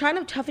 She's trying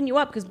to toughen you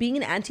up because being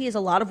an auntie is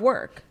a lot of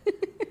work.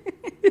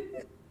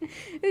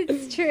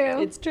 It's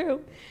true. It's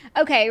true.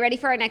 Okay, ready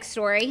for our next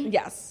story?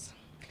 Yes.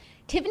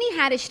 Tiffany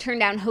Haddish turned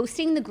down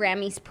hosting the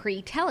Grammys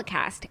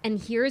pre-telecast, and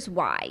here's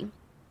why.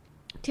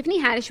 Tiffany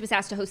Haddish was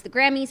asked to host the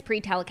Grammys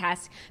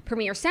pre-telecast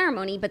premiere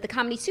ceremony, but the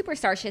comedy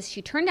superstar says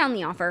she turned down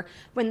the offer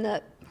when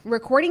the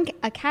Recording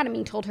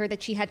Academy told her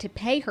that she had to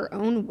pay her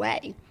own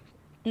way.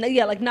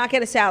 Yeah, like not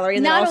get a salary.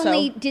 And Not then also,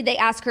 only did they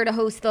ask her to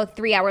host the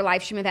 3-hour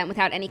live stream event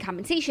without any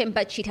compensation,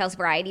 but she tells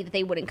Variety that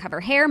they wouldn't cover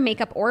hair,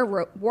 makeup,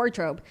 or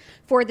wardrobe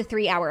for the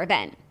 3-hour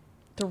event.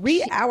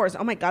 3 hours.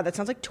 Oh my God, that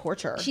sounds like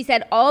torture. She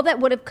said all that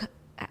would have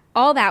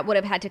All that would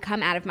have had to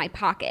come out of my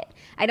pocket.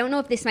 I don't know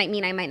if this might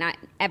mean I might not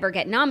ever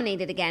get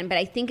nominated again, but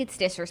I think it's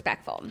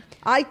disrespectful.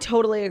 I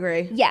totally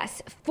agree.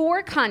 Yes.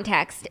 For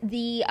context,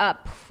 the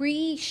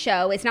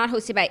pre-show is not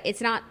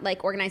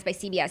like organized by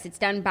CBS. It's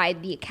done by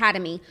the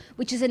Academy,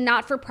 which is a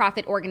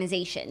not-for-profit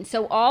organization.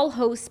 So all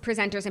hosts,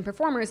 presenters, and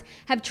performers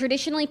have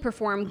traditionally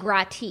performed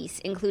gratis,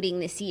 including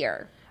this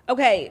year.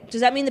 Okay.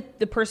 Does that mean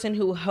the person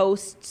who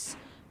hosts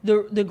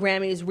the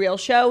Grammys real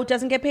show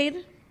doesn't get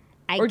paid?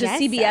 Or does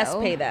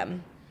CBS pay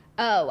them?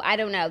 Oh, I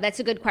don't know. That's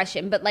a good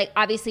question. But like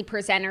obviously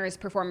presenters,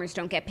 performers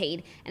don't get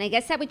paid. And I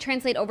guess that would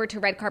translate over to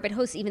red carpet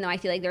hosts, even though I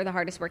feel like they're the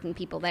hardest working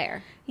people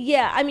there.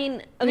 Yeah, I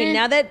mean, okay,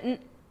 now that,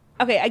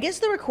 okay, I guess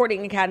the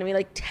Recording Academy,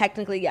 like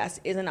technically, yes,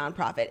 is a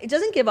nonprofit. It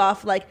doesn't give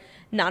off like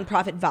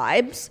nonprofit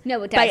vibes.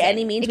 No, it doesn't. By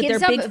any means, with their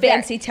big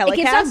fancy telecasts. It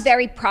gives off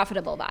very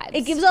profitable vibes.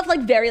 It gives off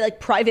like very like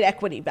private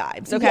equity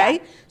vibes, okay?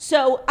 Yeah.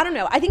 So, I don't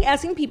know. I think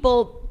asking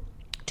people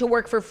to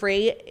work for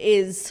free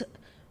is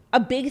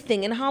a big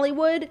thing in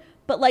Hollywood.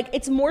 But, like,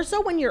 it's more so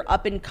when you're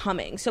up and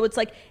coming. So it's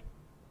like,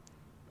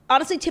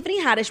 honestly,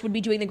 Tiffany Haddish would be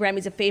doing the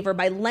Grammys a favor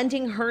by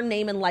lending her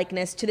name and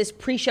likeness to this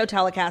pre-show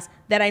telecast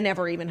that I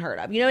never even heard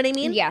of. You know what I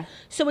mean? Yeah.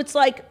 So it's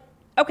like,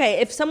 okay,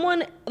 if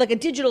someone, like a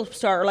digital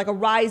star or like a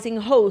rising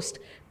host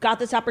got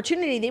this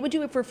opportunity, they would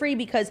do it for free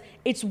because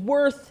it's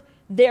worth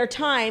their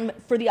time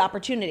for the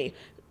opportunity.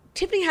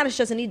 Tiffany Haddish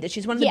doesn't need this.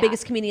 She's one of the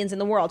biggest comedians in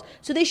the world.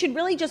 So they should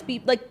really just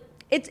be, like,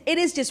 it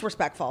is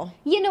disrespectful.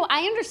 You know,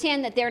 I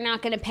understand that they're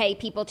not going to pay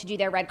people to do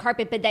their red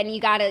carpet, but then you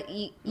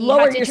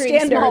lower have to your dream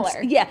standards.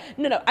 Smaller. Yeah,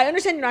 no. I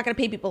understand you're not going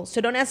to pay people, so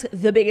don't ask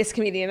the biggest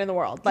comedian in the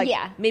world. Like,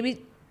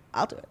 maybe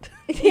I'll do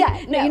it.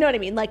 Yeah, no, you know what I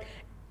mean. Like,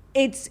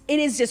 it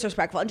is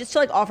disrespectful, and just to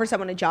like offer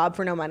someone a job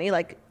for no money,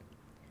 like,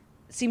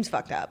 seems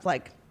fucked up.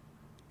 Like,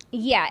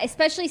 yeah,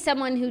 especially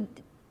someone who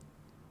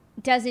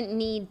doesn't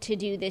need to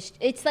do this.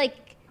 It's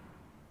like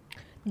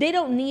they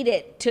don't need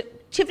it to.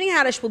 Tiffany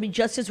Haddish will be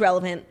just as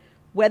relevant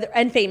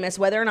and famous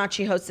whether or not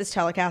she hosts this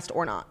telecast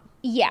or not.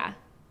 Yeah.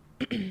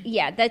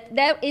 Yeah,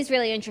 that is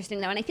really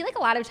interesting though. And I feel like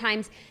a lot of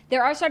times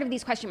there are sort of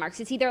these question marks.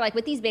 It's either like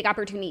with these big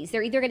opportunities,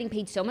 they're either getting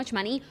paid so much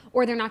money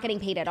or they're not getting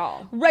paid at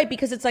all. Right,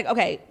 because it's like,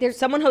 okay, there's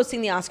someone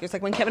hosting the Oscars,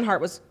 like when Kevin Hart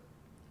was,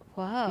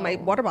 whoa, my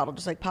water bottle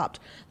just like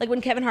popped. Like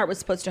when Kevin Hart was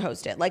supposed to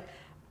host it. Like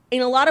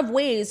in a lot of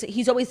ways,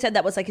 he's always said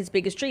that was like his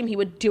biggest dream. He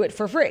would do it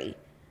for free.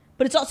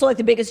 But it's also like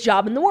the biggest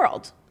job in the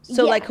world.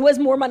 So like who has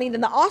more money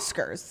than the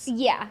Oscars?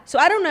 Yeah. So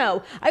I don't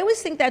know. I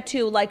always think that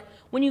too. Like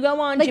when you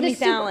go on like Jimmy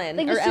Fallon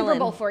like or the Ellen. Super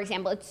Bowl, for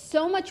example, it's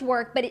so much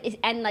work, but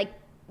and like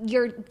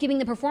you're giving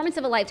the performance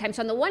of a lifetime.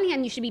 So on the one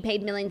hand, you should be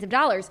paid millions of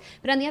dollars,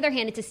 but on the other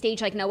hand, it's a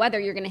stage like no other.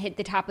 You're going to hit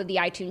the top of the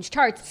iTunes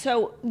charts.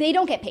 So they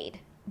don't get paid.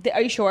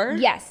 Are you sure?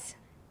 Yes.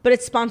 But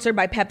it's sponsored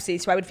by Pepsi,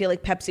 so I would feel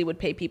like Pepsi would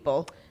pay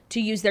people to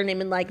use their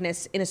name and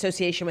likeness in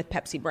association with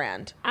Pepsi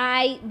brand.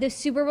 The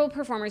Super Bowl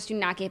performers do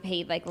not get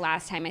paid like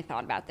last time I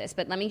thought about this,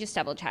 but let me just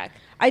double check.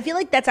 I feel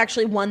like that's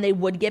actually one they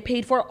would get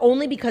paid for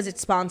only because it's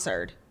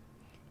sponsored.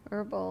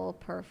 Super Bowl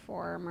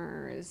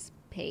performers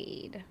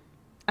paid.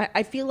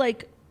 I feel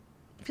like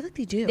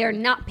they do. They're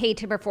not paid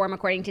to perform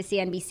according to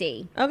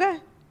CNBC. Okay.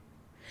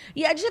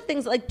 Yeah, I just have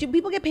things like, do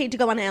people get paid to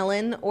go on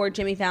Ellen or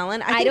Jimmy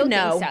Fallon? I don't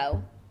think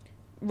so.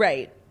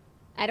 Right.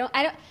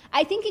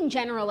 I think in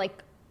general,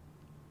 like,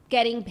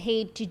 getting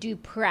paid to do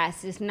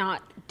press is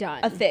not done.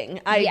 A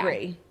thing. I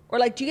agree. Or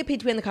like, do you get paid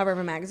to be on the cover of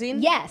a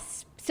magazine?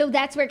 Yes. So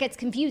that's where it gets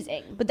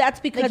confusing. But that's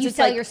because like you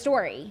sell your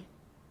story.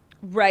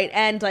 Right.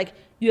 And like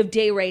you have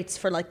day rates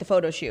for like the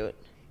photo shoot.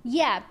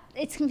 Yeah.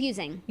 It's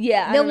confusing.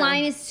 Yeah. The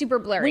line is super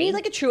blurry. We need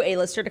like a true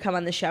A-lister to come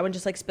on the show and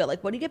just like spill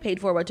like, what do you get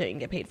paid for? What don't you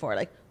get paid for?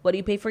 Like, what do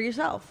you pay for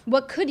yourself?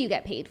 What could you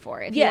get paid for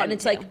if you wanted and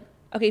it's to? like,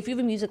 okay, if you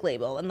have a music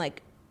label and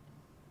like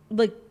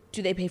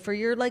do they pay for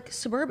your like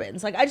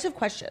Suburbans? Like I just have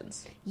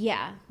questions.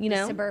 Yeah. You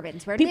know?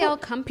 Suburbans. Where do they all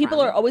come from?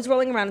 People are always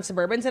rolling around in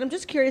Suburbans and I'm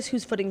just curious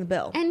who's footing the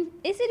bill. And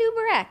is it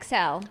Uber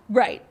XL?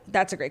 Right.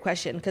 That's a great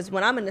question because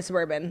when I'm in a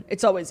Suburban,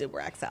 it's always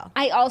Uber XL.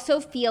 I also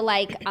feel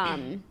like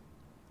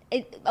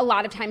a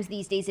lot of times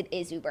these days it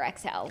is Uber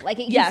XL. Like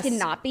it used to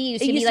not be.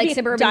 It used to be like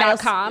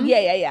Suburban.com.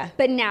 Yeah.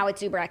 But now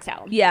it's Uber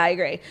XL. Yeah, I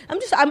agree.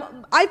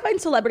 I find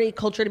celebrity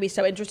culture to be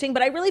so interesting,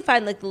 but I really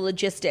find like the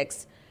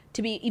logistics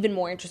to be even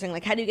more interesting.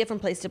 Like, how do you get from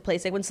place to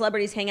place? Like, when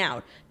celebrities hang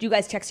out, do you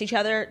guys text each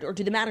other or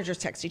do the managers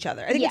text each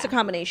other? I think it's a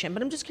combination,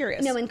 but I'm just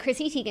curious. No, and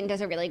Chrissy Teigen does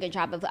a really good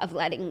job of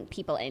letting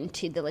people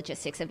into the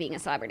logistics of being a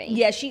celebrity.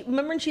 Yeah,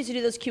 remember when she used to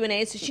do those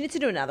Q&As? So she needs to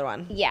do another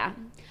one. Yeah.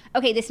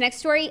 Okay, this next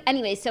story.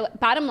 Anyway, so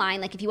bottom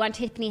line, like, if you want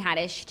Tiffany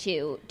Haddish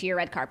to do your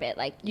red carpet,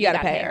 like, you gotta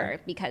pay her.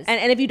 Because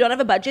and if you don't have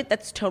a budget,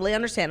 that's totally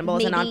understandable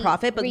as a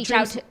nonprofit. But reach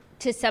out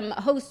to some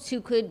hosts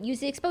who could use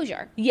the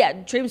exposure. Yeah,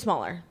 dream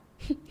smaller.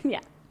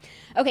 Yeah.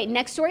 Okay,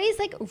 next story is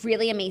like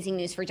really amazing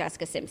news for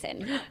Jessica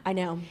Simpson. I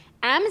know.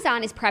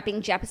 Amazon is prepping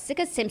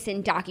Jessica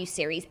Simpson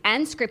docuseries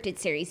and scripted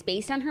series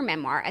based on her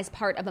memoir as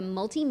part of a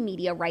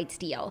multimedia rights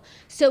deal.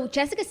 So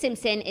Jessica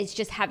Simpson is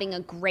just having a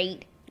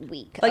great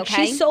week. Like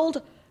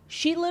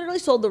she literally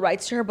sold the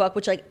rights to her book,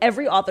 which like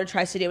every author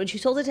tries to do, and she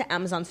sold it to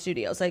Amazon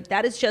Studios. Like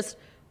that is just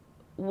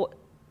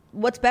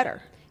what's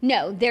better.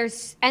 No,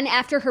 and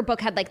after her book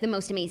had like the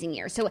most amazing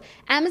year. So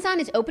Amazon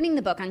is opening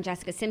the book on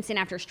Jessica Simpson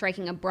after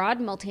striking a broad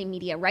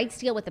multimedia rights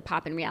deal with the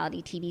pop and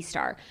reality TV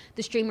star.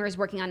 The streamer is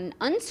working on an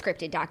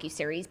unscripted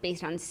docuseries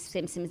based on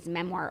Simpson's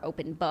memoir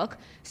Open Book.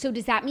 So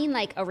does that mean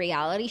like a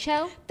reality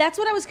show? That's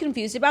what I was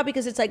confused about,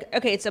 because it's like,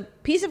 okay, it's a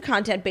piece of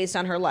content based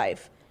on her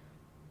life,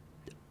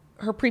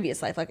 her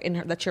previous life, like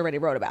that she already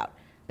wrote about.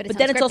 But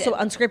then it's also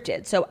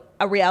unscripted. So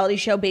a reality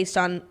show based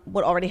on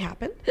what already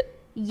happened?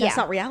 Yeah. That's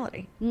not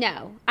reality.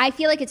 No. I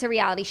feel like it's a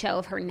reality show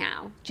of her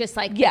now. Just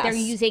like they're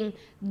using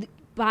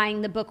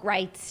buying the book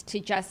rights to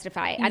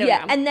justify. I don't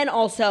know. And then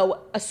also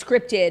a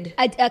scripted...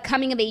 A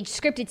coming-of-age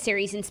scripted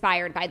series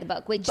inspired by the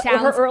book, which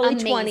sounds her early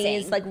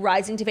amazing. 20s, like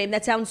rising to fame.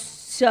 That sounds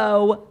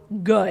so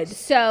good.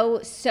 So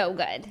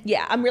good.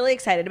 Yeah, I'm really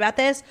excited about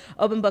this.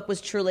 Open Book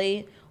was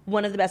truly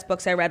one of the best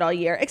books I read all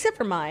year, except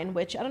for mine,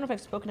 which I don't know if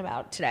I've spoken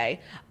about today.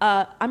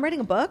 I'm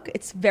writing a book.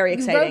 It's very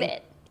exciting. You wrote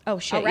it. Oh,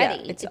 shit,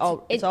 already. Yeah.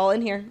 It's all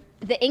in here.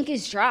 The ink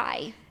is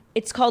dry.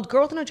 It's called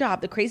Girl with No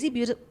Job, The Crazy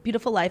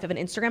Beautiful Life of an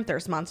Instagram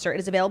Thirst Monster. It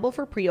is available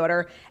for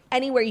pre-order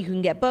anywhere you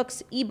can get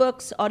books,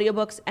 ebooks,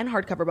 audiobooks, and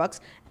hardcover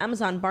books.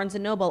 Amazon, Barnes &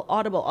 Noble,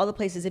 Audible, all the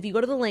places. If you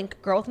go to the link,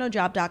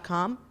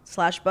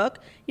 girlwithnojob.com/book,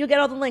 you'll get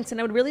all the links. And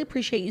I would really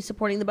appreciate you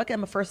supporting the book.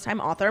 I'm a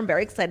first-time author. I'm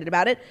very excited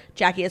about it.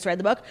 Jackie has read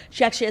the book.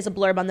 She actually has a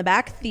blurb on the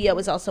back. Theo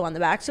is also on the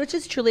back. So it's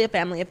just truly a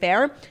family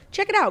affair.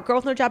 Check it out,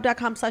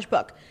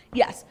 girlwithnojob.com/book.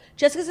 Yes,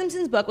 Jessica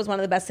Simpson's book was one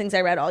of the best things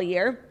I read all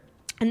year.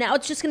 And now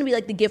it's just going to be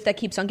like the gift that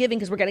keeps on giving,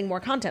 because we're getting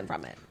more content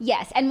from it.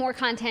 Yes, and more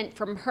content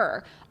from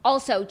her.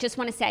 Also, just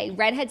want to say,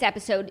 Redheads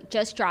episode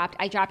just dropped.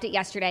 I dropped it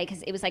yesterday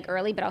because it was like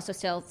early, but also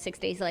still 6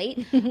 days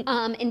late.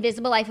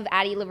 Invisible Life of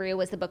Addie LaRue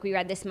was the book we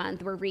read this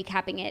month. We're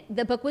recapping it.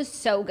 The book was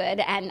so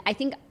good, and I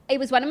think it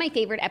was one of my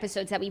favorite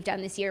episodes that we've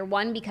done this year.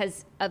 One,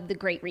 because of the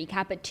great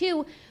recap, but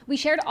two, we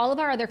shared all of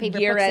our other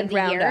favorite books of the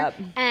roundup.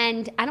 year.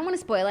 And I don't want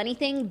to spoil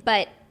anything,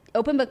 but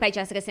Open Book by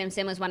Jessica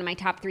Simpson was one of my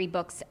top 3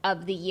 books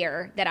of the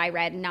year that I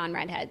read,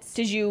 non-Redheads.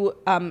 Did you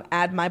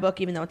add my book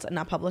even though it's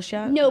not published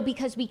yet? No,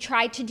 because we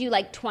tried to do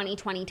like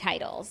 2020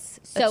 titles.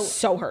 That's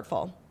so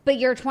hurtful. But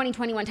your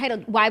 2021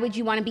 title, why would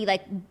you want to be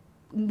like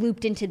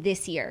looped into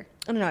this year?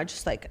 I don't know,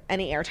 just like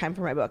any airtime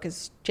for my book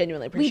is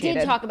genuinely appreciated.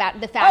 We did talk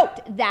about the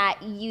fact that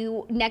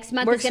next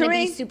month is going to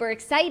be super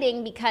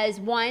exciting because,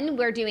 one,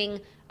 we're doing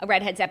a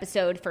Redheads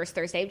episode first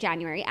Thursday of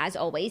January, as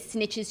always.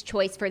 Snitch's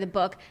choice for the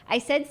book. I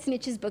said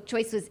Snitch's book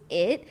choice was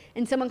it,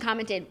 and someone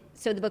commented,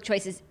 so the book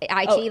choice is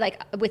IG,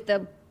 like with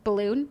the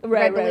balloon,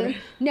 red balloon.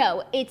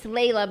 No, it's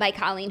Layla by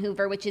Colleen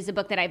Hoover, which is a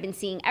book that I've been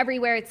seeing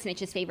everywhere. It's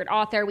Snitch's favorite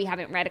author. We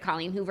haven't read a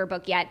Colleen Hoover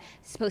book yet.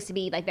 It's supposed to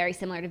be like very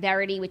similar to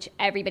Verity, which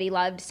everybody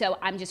loved. So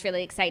I'm just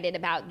really excited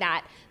about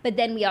that. But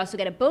then we also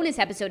get a bonus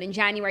episode in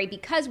January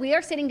because we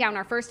are sitting down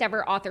our first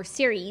ever author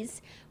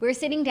series. We're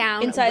sitting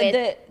down inside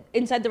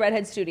the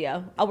Redhead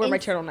studio. I'll wear my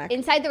turtleneck.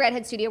 Inside the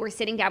Redhead studio, we're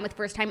sitting down with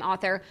first-time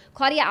author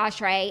Claudia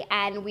Oshray,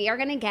 and we're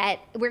gonna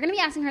be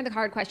asking her the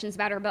hard questions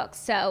about her books.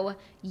 So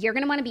you're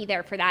gonna want to be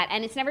there for that.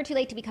 And it's never too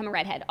late to become a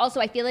redhead. Also,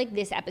 I feel like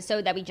this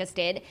episode that we just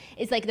did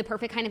is like the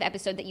perfect kind of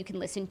episode that you can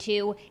listen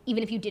to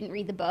even if you didn't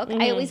read the book.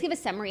 I always give a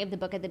summary of the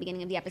book at the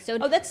beginning of the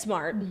episode. Oh, that's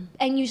smart.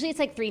 And usually it's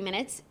like 3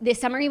 minutes. This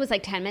summary was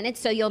like 10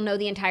 minutes, so you'll know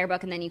the entire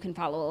book and then you can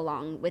follow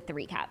along with the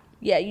recap.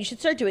 Yeah, you should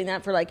start doing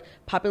that for like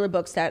popular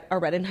books that are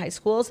read in high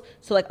schools.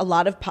 So like a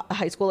lot of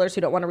high schoolers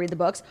who don't want to read the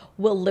books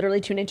will literally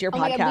tune into your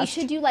podcast. My God, we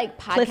should do like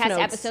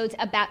podcast episodes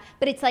about,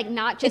 but it's like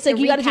not just it's like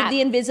you got to do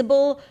The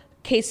Invisible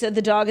Case of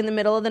the Dog in the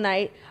Middle of the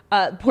Night,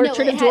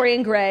 Portrait of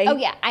Dorian Gray. Oh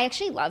yeah, I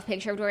actually love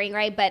Picture of Dorian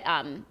Gray, but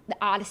the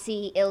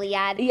Odyssey,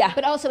 Iliad. Yeah.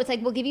 But also it's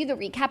like we'll give you the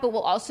recap, but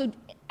we'll also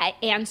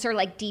answer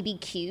like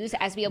DBQs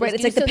as we always do.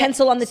 It's like the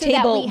pencil on the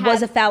table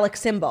was a phallic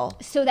symbol.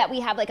 So that we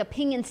have like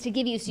opinions to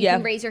give you, so you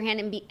can raise your hand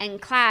and be in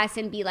class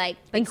and be like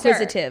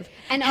inquisitive. Sir.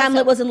 And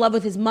Hamlet was in love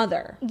with his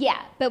mother.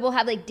 Yeah, but we'll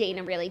have like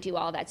Dana really do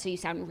all that, so you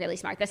sound really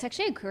smart. That's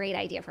actually a great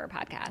idea for a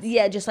podcast.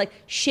 Yeah, just like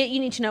shit you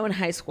need to know in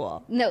high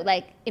school. No,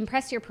 like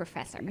impress your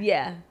professor.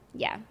 Yeah.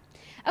 Yeah.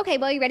 Okay,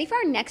 well, are you ready for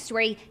our next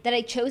story that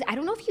I chose? I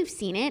don't know if you've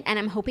seen it, and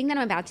I'm hoping that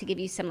I'm about to give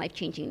you some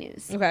life-changing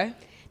news. Okay.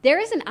 There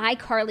is an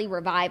iCarly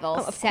revival.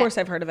 Oh, of course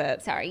I've heard of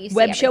it. Sorry, you see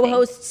Web show everything.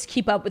 hosts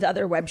keep up with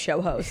other web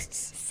show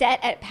hosts. Set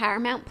at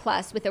Paramount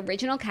Plus with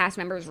original cast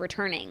members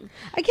returning.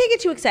 I can't get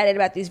too excited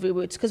about these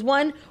reboots because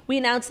one, we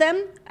announce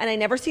them and I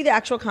never see the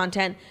actual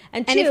content,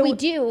 and two, if we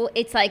do,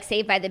 it's like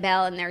Saved by the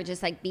Bell and they're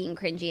just like being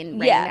cringy and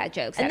writing bad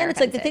jokes. And then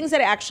it's like the things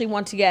that I actually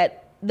want to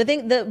get. The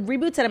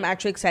reboots that I'm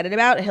actually excited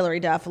about,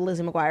 Hilary Duff,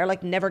 Lizzie McGuire,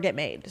 like never get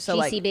made. So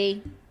GCB.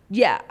 Like,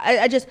 yeah,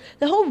 I just,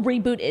 the whole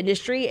reboot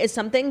industry is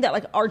something that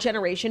like our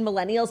generation,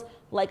 millennials,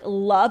 like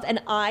love,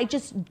 and I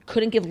just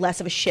couldn't give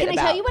less of a shit about. Can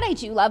I tell you what I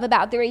do love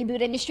about the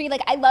reboot industry?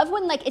 Like I love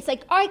when like it's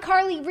like, all right,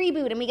 Carly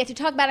reboot, and we get to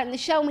talk about it in the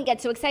show, and we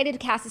get so excited the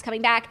cast is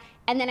coming back,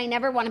 and then I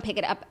never want to pick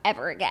it up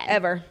ever again.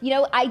 Ever. You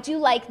know, I do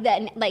like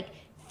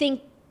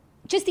think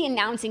just the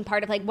announcing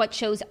part of like what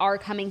shows are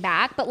coming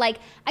back. But like,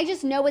 I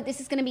just know what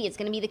this is going to be. It's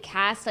going to be the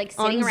cast like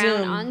sitting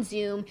around on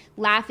Zoom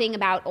laughing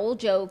about old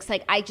jokes.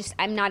 Like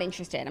I'm not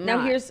interested.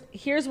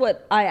 Here's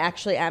what I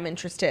actually am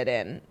interested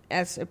in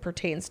as it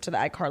pertains to the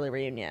iCarly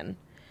reunion.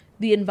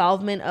 The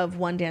involvement of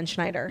one Dan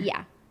Schneider.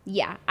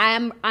 Yeah.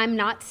 I'm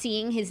not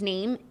seeing his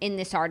name in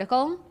this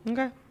article.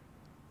 Okay.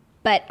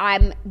 But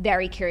I'm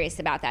very curious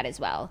about that as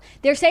well.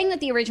 They're saying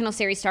that the original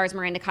series stars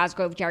Miranda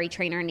Cosgrove, Jerry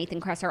Trainor, and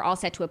Nathan Kress are all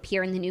set to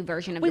appear in the new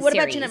version of the series. Wait,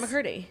 what about Jeanette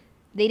McCurdy?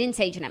 They didn't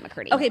say Jeanette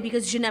McCurdy. Okay,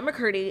 because Jeanette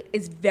McCurdy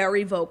is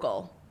very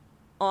vocal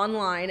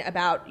online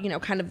about,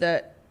 kind of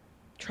the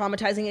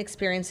traumatizing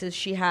experiences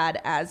she had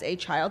as a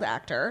child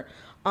actor,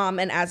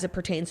 and as it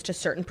pertains to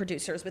certain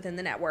producers within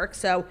the network.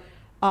 So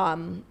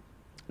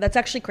that's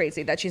actually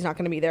crazy that she's not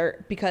going to be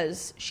there,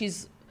 because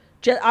she's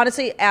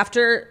honestly,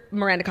 after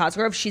Miranda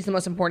Cosgrove, she's the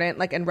most important,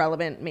 and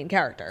relevant main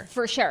character.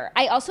 For sure.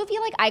 I also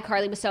feel like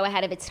iCarly was so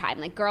ahead of its time,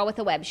 like Girl with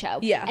a Web Show.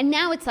 Yeah. And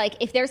now it's like,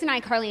 if there's an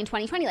iCarly in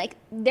 2020,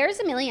 there's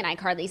a million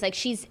iCarlys. Like,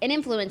 she's an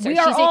influencer. We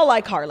are all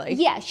iCarly.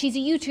 Yeah, she's a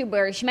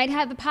YouTuber. She might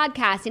have a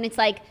podcast, and it's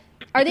like,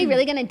 are they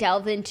really going to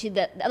delve into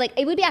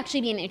it would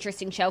actually be an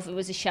interesting show if it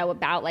was a show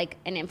about,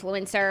 an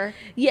influencer.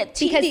 Yeah,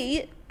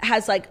 TV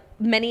has,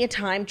 many a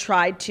time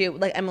tried to,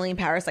 Emily in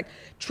Paris,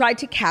 tried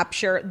to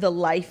capture the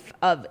life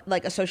of,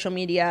 a social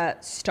media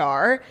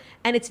star,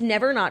 and it's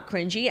never not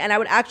cringy. And I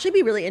would actually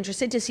be really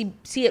interested to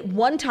see it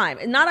one time,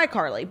 and not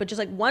iCarly, but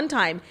just, one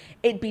time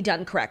it be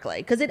done correctly.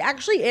 Because it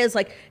actually is,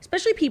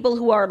 especially people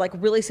who are,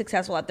 really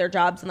successful at their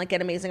jobs and,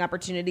 get amazing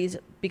opportunities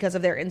because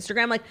of their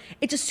Instagram,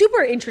 it's a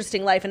super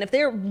interesting life. And if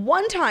they're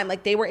one time,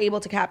 they were able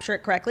to capture it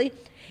correctly,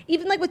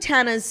 even with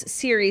Tana's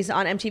series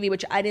on MTV,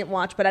 which I didn't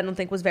watch, but I don't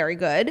think was very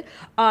good.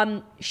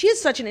 She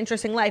has such an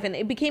interesting life, and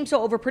it became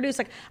so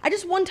overproduced. I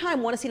just one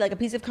time want to see a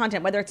piece of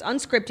content, whether it's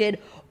unscripted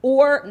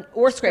or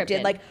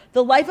scripted,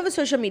 the life of a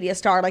social media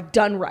star,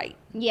 done right.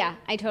 Yeah,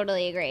 I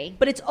totally agree.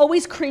 But it's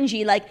always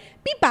cringy,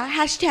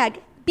 hashtag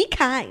be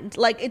kind.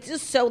 It's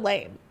just so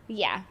lame.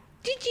 Yeah.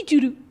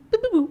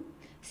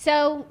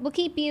 So we'll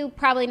keep you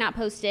probably not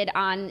posted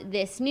on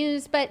this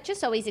news, but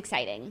just always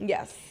exciting.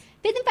 Yes.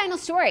 Fifth and final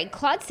story.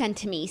 Claude sent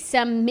to me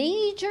some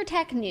major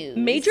tech news.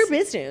 Major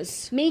biz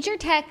news. Major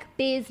tech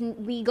biz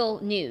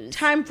legal news.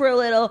 Time for a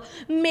little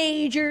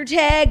major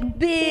tech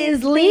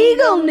biz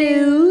legal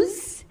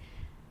news.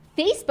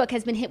 Facebook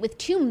has been hit with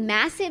 2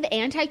 massive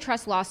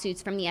antitrust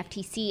lawsuits from the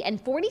FTC, and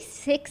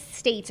 46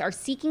 states are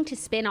seeking to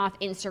spin off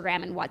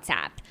Instagram and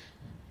WhatsApp.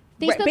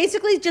 Right,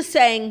 basically just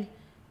saying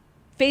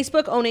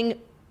Facebook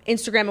owning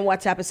Instagram and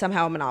WhatsApp is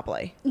somehow a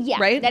monopoly. Yeah,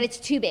 right? That it's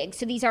too big.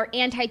 So these are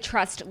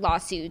antitrust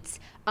lawsuits,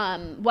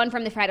 one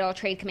from the Federal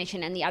Trade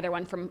Commission and the other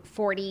one from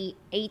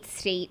 48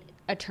 state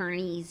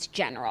attorneys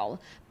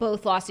general.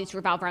 Both lawsuits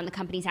revolve around the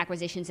company's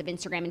acquisitions of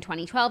Instagram in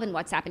 2012 and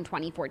WhatsApp in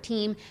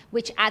 2014,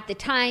 which at the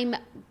time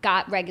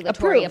got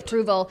regulatory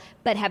approval,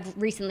 but have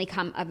recently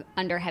come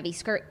under heavy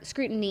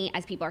scrutiny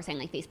as people are saying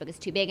Facebook is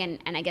too big. And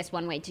I guess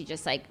one way to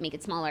just make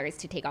it smaller is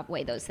to take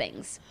away those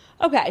things.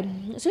 Okay,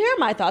 so here are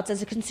my thoughts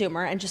as a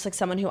consumer and just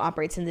someone who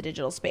operates in the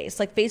digital space.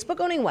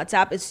 Facebook owning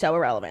WhatsApp is so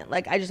irrelevant.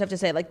 I just have to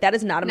say, that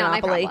is not a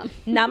monopoly.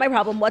 Not my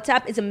problem.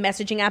 WhatsApp is a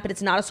messaging app, and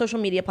it's not a social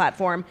media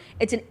platform.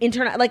 It's an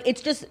internet,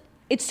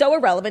 it's so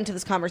irrelevant to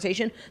this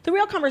conversation. The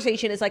real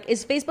conversation is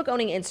is Facebook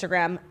owning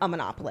Instagram a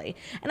monopoly?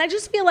 And I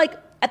just feel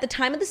at the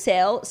time of the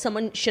sale,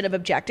 someone should have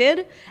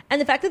objected.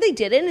 And the fact that they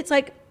didn't, it's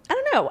I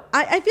don't know.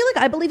 I feel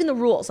I believe in the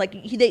rules.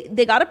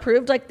 They got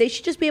approved. They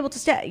should just be able to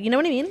stay. You know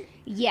what I mean?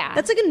 Yeah.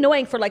 That's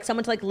annoying for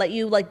someone to let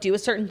you do a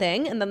certain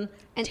thing and then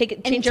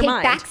change your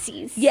mind.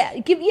 Backsies. Yeah.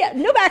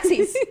 No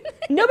backsies.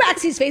 No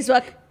backsies,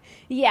 Facebook.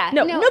 Yeah.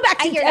 No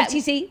backsies,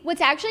 FTC.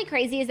 What's actually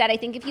crazy is that I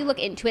think if you look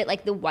into it,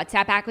 the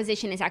WhatsApp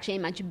acquisition is actually a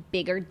much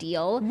bigger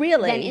deal.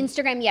 Really? Than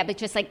Instagram. Yeah, but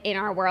just in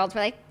our world,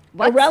 we're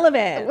what?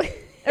 Irrelevant.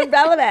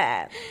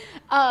 Irrelevant.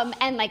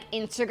 And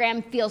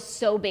Instagram feels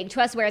so big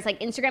to us, whereas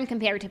Instagram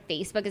compared to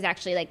Facebook is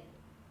actually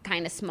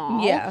kind of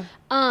small. Yeah.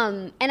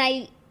 And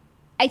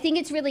I think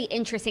it's really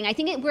interesting. I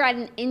think we're at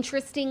an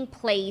interesting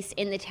place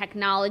in the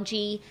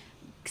technology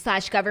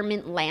 /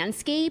 government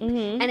landscape,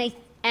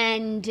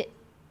 and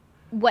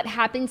what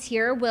happens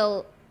here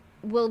will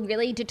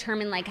really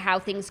determine how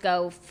things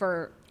go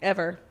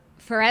forevermore.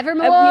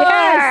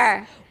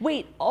 Yes.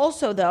 Wait,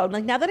 also though,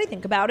 now that I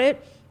think about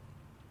it,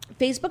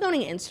 Facebook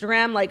owning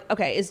Instagram,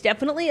 is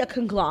definitely a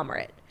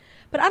conglomerate.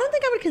 But I don't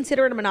think I would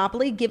consider it a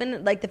monopoly,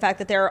 given the fact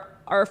that there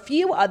are a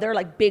few other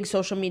big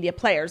social media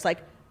players like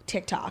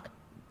TikTok,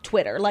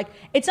 Twitter.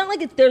 It's not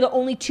they're the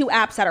only 2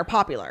 apps that are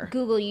popular.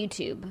 Google,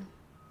 YouTube.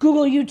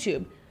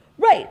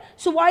 Right.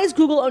 So why is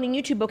Google owning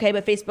YouTube okay,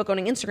 but Facebook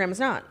owning Instagram is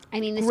not?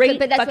 I mean, this great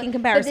could, fucking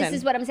comparison. But this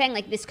is what I'm saying.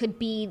 This could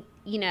be,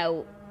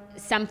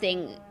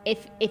 something.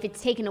 If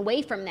it's taken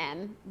away from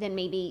them, then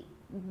maybe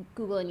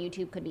Google and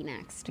YouTube could be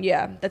next.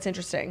 Yeah, that's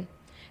interesting.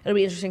 It'll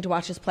be interesting to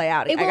watch this play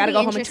out. I got to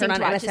go home and turn on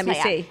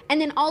MSNBC.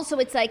 And then also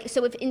it's like,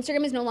 so if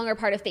Instagram is no longer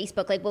part of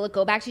Facebook, like will it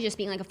go back to just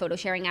being like a photo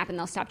sharing app and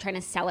they'll stop trying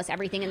to sell us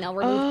everything and they'll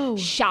remove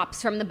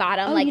shops from the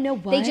bottom? Like, you know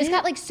what? They just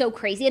got like so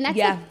crazy, and that's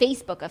the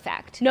Facebook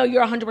effect. No,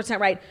 you're 100%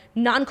 right.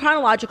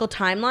 Non-chronological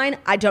timeline,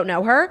 I don't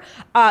know her.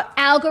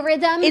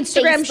 Algorithm,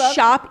 Instagram Facebook.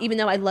 shop, even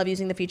though I love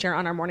using the feature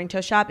on our Morning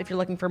Toast shop. If you're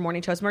looking for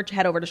Morning Toast merch,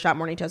 head over to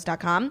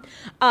shopmorningtoast.com.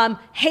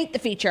 Hate the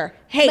feature.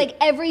 Like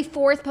every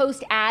fourth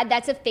post ad,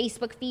 that's a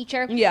Facebook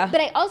feature. Yeah.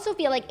 But I also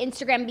feel like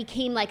Instagram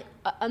became like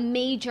a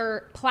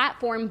major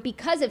platform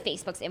because of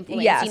Facebook's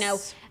influence, yes. you know?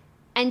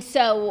 And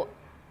so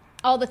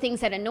all the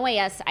things that annoy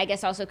us, I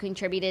guess, also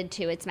contributed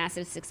to its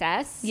massive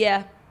success.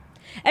 Yeah.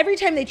 Every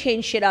time they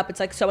change shit up, it's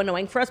like so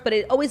annoying for us, but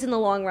it always in the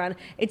long run,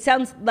 it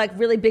sounds like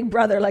really Big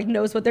Brother like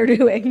knows what they're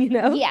doing, you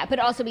know? Yeah, but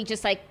also we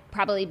just like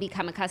probably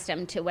become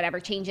accustomed to whatever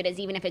change it is,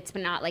 even if it's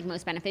not like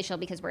most beneficial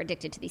because we're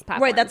addicted to these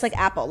platforms. Right, that's like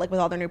Apple, like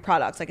with all their new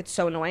products. Like it's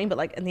so annoying, but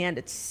like in the end,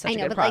 it's such a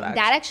good product. Like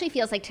that actually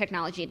feels like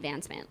technology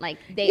advancement. Like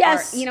they are,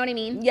 you know what I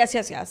mean? Yes.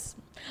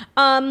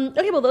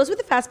 Okay, well, those were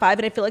the Fast Five,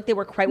 and I feel like they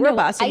were quite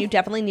robust, and you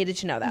definitely needed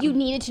to know them. You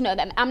needed to know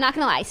them. I'm not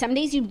going to lie. Some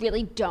days you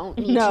really don't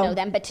need to know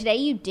them, but today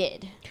you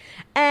did.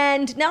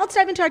 And now let's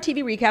dive into our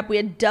TV recap. We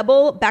had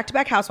double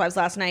back-to-back Housewives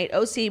last night.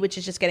 OC, which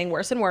is just getting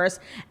worse and worse,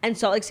 and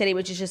Salt Lake City,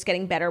 which is just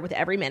getting better with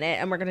every minute.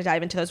 And we're going to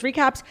dive into those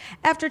recaps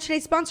after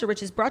today's sponsor,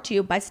 which is brought to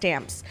you by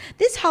Stamps.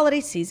 This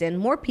holiday season,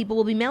 more people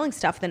will be mailing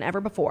stuff than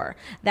ever before.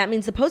 That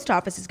means the post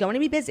office is going to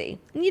be busy,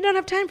 and you don't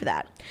have time for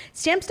that.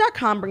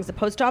 Stamps.com brings the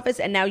post office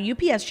and now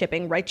UPS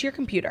shipping right to your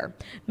computer.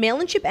 Mail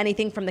and ship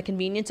anything from the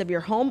convenience of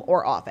your home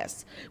or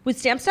office. With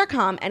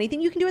Stamps.com,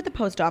 anything you can do at the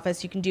post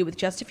office, you can do with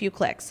just a few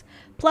clicks.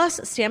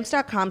 Plus,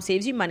 Stamps.com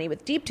saves you money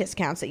with deep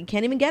discounts that you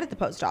can't even get at the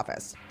post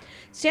office.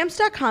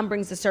 Stamps.com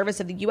brings the service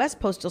of the U.S.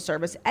 Postal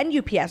Service and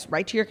UPS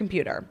right to your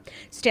computer.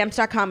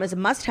 Stamps.com is a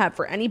must-have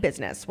for any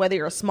business, whether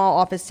you're a small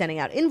office sending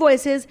out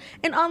invoices,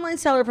 an online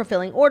seller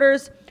fulfilling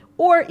orders,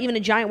 or even a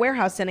giant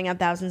warehouse sending out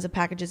thousands of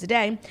packages a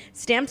day.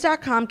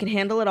 Stamps.com can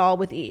handle it all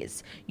with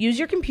ease. Use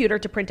your computer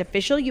to print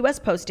official U.S.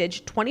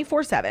 postage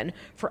 24/7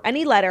 for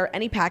any letter,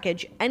 any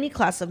package, any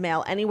class of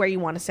mail, anywhere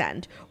you want to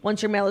send.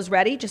 Once your mail is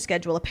ready, just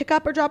schedule a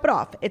pickup or drop it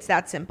off. It's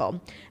that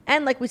simple.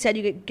 And like we said,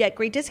 you get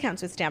great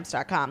discounts with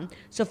Stamps.com.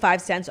 So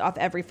 5 cents off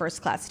every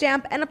first-class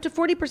stamp and up to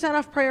 40%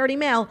 off priority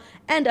mail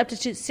and up to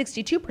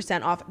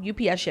 62% off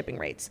UPS shipping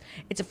rates.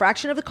 It's a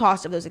fraction of the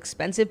cost of those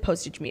expensive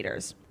postage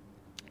meters.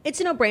 It's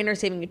a no-brainer,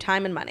 saving you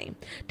time and money.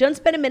 Don't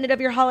spend a minute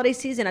of your holiday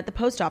season at the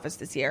post office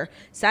this year.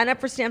 Sign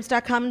up for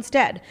Stamps.com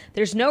instead.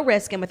 There's no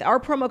risk, and with our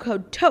promo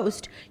code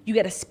TOAST, you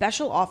get a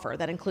special offer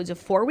that includes a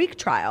 4-week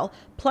trial,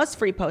 plus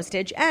free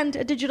postage, and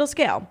a digital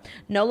scale.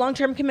 No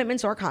long-term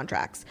commitments or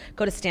contracts.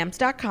 Go to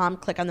Stamps.com,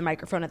 click on the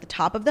microphone at the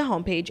top of the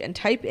homepage, and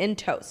type in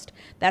TOAST.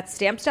 That's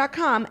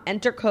Stamps.com,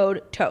 enter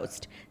code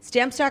TOAST.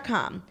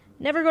 Stamps.com.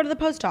 Never go to the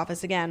post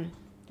office again.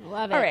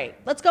 Love it. All right,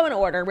 let's go in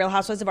order. Real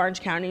Housewives of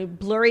Orange County,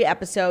 blurry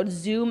episode,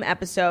 Zoom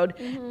episode,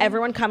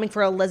 everyone coming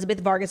for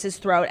Elizabeth Vargas's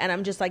throat, and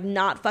I'm just like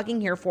not fucking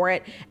here for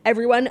it.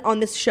 Everyone on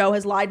this show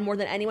has lied more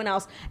than anyone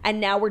else, and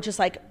now we're just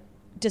like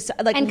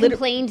and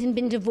complained and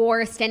been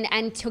divorced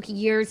and took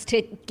years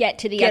to get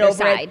to the other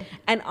side.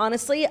 And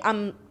honestly,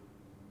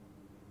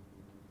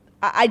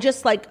 I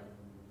just like.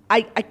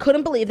 I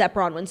couldn't believe that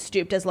Bronwyn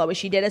stooped as low as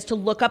she did as to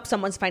look up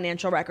someone's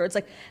financial records.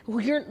 Like,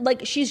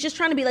 she's just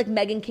trying to be like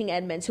Meghan King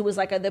Edmonds, who was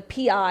like the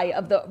PI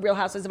of the Real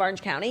Housewives of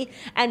Orange County.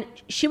 And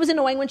she was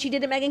annoying when she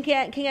did it, Meghan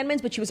King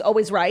Edmonds, but she was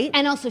always right.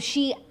 And also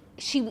she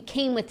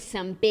came with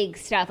some big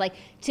stuff. Like,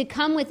 to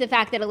come with the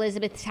fact that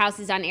Elizabeth's house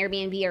is on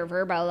Airbnb or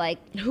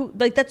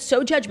Vrbo, that's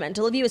so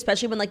judgmental of you,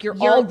 especially when like you're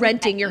all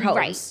renting your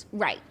homes.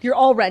 Right. You're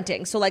all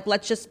renting. So like,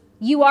 let's just.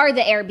 You are the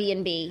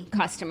Airbnb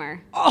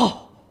customer.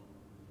 Oh.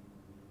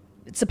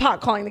 It's the pot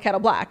calling the kettle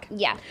black.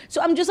 Yeah.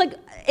 So I'm just like,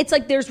 it's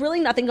like there's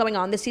really nothing going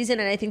on this season,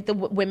 and I think the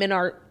women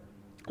are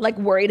like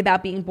worried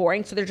about being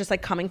boring, so they're just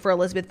like coming for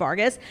Elizabeth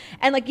Vargas.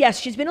 And like, yes,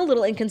 she's been a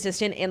little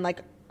inconsistent in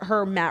like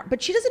her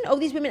but she doesn't owe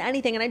these women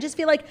anything. And I just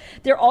feel like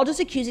they're all just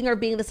accusing her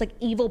of being this like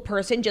evil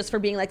person just for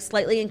being like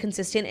slightly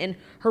inconsistent in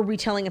her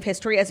retelling of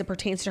history as it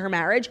pertains to her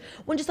marriage,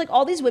 when just like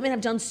all these women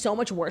have done so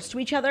much worse to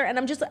each other. And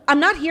I'm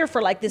not here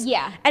for like this.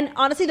 Yeah. And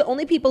honestly, the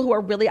only people who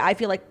are really, I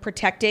feel like,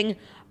 protecting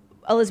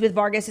Elizabeth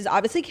Vargas is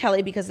obviously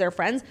Kelly because they're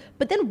friends,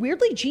 but then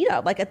weirdly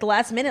Gina, like at the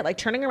last minute, like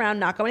turning around,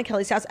 not going to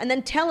Kelly's house, and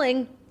then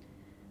telling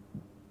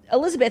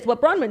Elizabeth what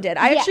Bronwyn did.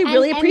 I actually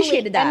really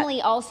appreciated that.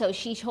 Emily also,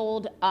 she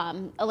told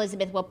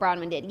Elizabeth what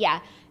Bronwyn did.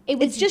 Yeah.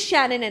 It's just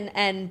Shannon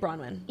and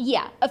Bronwyn.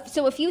 Yeah.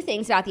 So a few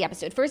things about the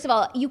episode. First of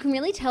all, you can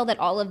really tell that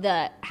all of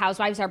the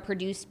housewives are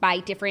produced by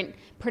different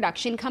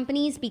production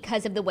companies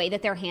because of the way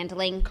that they're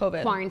handling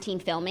COVID quarantine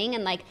filming.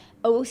 And like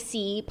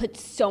OC put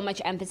so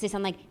much emphasis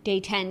on like day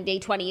 10, day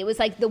 20. It was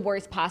like the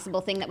worst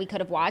possible thing that we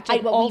could have watched.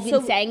 Like we've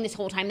been saying this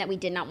whole time that we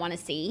did not want to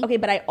see. Okay,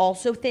 but I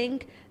also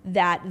think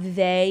that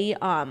they,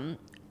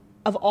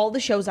 of all the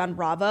shows on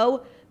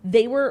Bravo,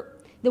 they were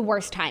the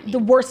worst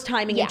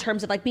timing. In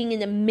terms of like being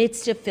in the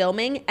midst of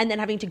filming and then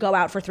having to go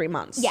out for 3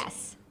 months.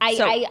 Yes,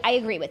 I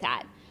agree with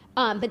that.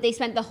 But they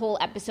spent the whole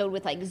episode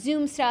with like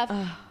Zoom stuff.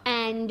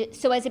 And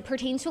so as it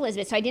pertains to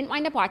Elizabeth, so I didn't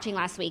wind up watching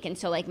last week. And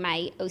so like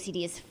my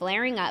OCD is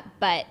flaring up,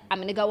 but I'm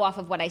going to go off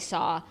of what I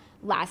saw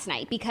last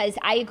night because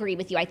I agree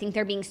with you. I think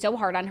they're being so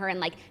hard on her and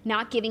like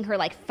not giving her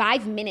like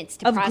 5 minutes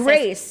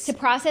to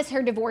process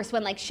her divorce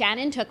when like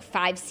Shannon took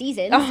 5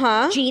 seasons.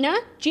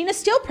 Gina's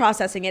still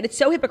processing it. It's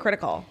so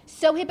hypocritical.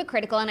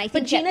 And I think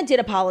but Gina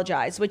did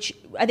apologize, which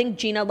I think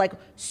Gina like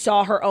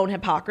saw her own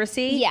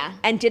hypocrisy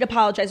and did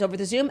apologize over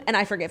the Zoom, and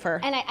I forgive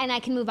her. And I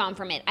can move on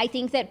from it. I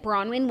think that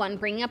Bronwyn, one,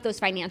 bringing up those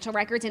financial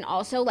records, and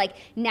also like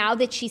now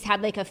that she's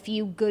had like a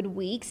few good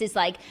weeks is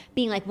like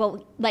being like,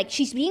 well, like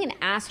she's being an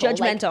asshole.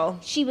 Judgmental.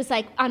 Like, she was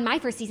like, on my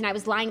first season, I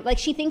was lying. Like,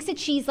 she thinks that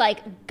she's,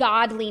 like,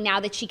 godly now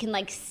that she can,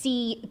 like,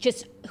 see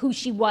just who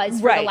she was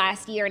for the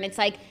last year. And it's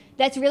like,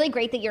 that's really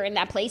great that you're in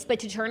that place. But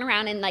to turn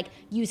around and, like,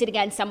 use it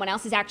against someone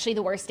else is actually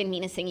the worst and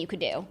meanest thing you could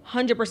do.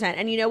 100%.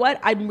 And you know what?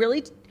 I'm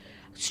really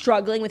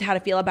struggling with how to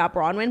feel about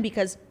Bronwyn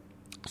because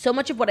so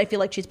much of what I feel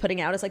like she's putting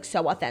out is like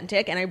so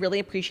authentic, and I really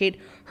appreciate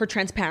her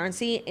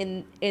transparency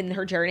in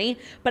her journey.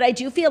 But I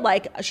do feel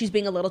like she's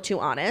being a little too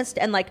honest.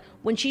 And like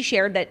when she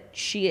shared that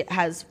she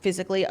has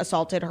physically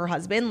assaulted her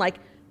husband, like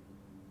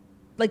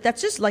that's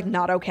just like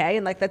not okay,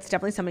 and like that's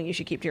definitely something you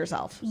should keep to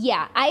yourself.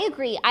 Yeah, I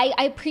agree.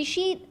 I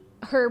appreciate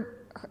her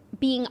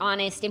being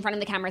honest in front of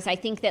the cameras. I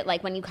think that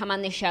like when you come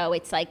on the show,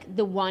 it's like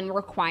the one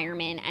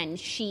requirement, and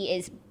she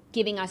is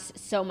giving us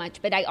so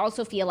much. But I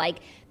also feel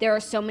like there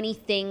are so many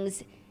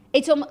things.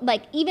 It's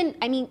like even,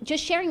 I mean,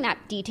 just sharing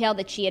that detail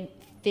that she had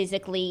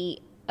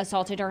physically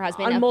assaulted her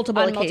husband on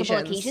multiple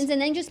occasions, and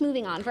then just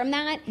moving on from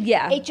that.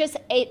 Yeah.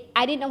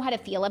 I didn't know how to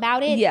feel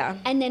about it. Yeah.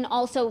 And then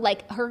also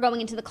like her going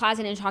into the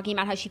closet and talking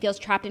about how she feels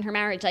trapped in her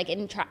marriage, like,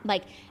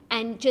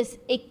 and just,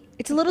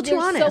 it's a little too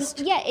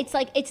honest. It's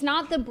like, it's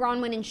not the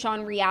Bronwyn and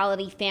Sean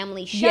reality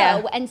family show.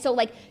 Yeah. And so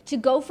like to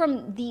go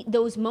from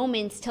those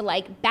moments to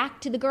like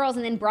back to the girls,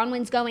 and then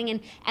Bronwyn's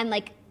going and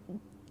like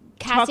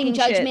casting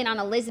judgment on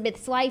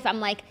Elizabeth's life. I'm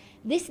like,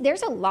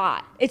 there's a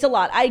lot. It's a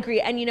lot. I agree.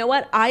 And you know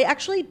what? I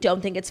actually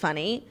don't think it's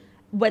funny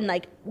when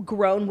like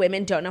grown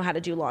women don't know how to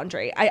do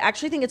laundry. I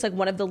actually think it's like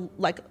one of the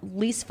like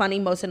least funny,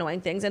 most annoying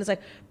things. And it's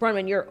like,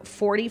 Bronwyn, you're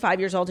 45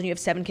 years old and you have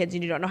 7 kids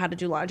and you don't know how to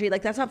do laundry.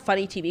 Like that's not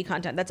funny TV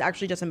content. That's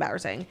actually just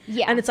embarrassing.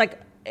 Yeah. And it's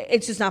like,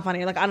 it's just not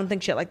funny. Like I don't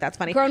think shit like that's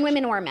funny. Grown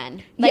women or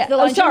men. Like the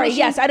laundry machine,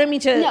 yes. I don't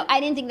mean to. No, I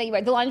didn't think that you were.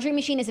 The laundry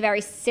machine is a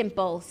very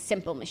simple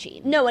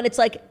machine. No, and it's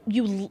like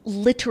you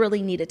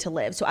literally need it to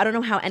live. So I don't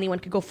know how anyone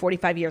could go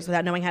 45 years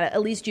without knowing how to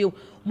at least do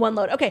one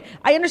load. Okay,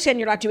 I understand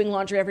you're not doing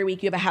laundry every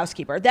week. You have a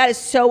housekeeper. That is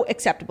so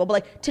acceptable. But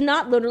like to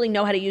not literally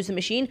know how to use the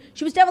machine,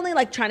 she was definitely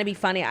like trying to be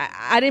funny.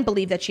 I didn't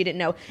believe that she didn't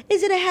know.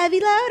 Is it a heavy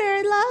load or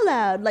a low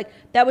load? Like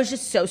that was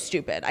just so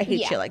stupid. I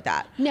hate shit like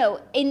that. No,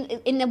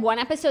 in the one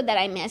episode that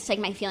I missed, like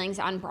my feelings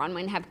on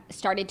Bronwyn have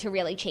started to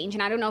really change,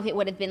 and I don't know if it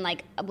would have been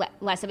like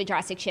less of a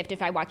drastic shift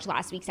if I watched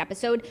last week's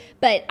episode,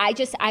 but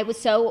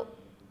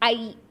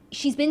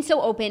she's been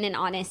so open and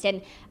honest,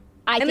 and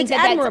I think it's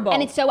admirable.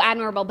 And it's so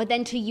admirable, but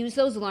then to use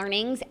those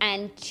learnings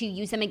and to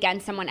use them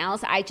against someone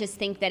else, I just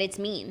think that it's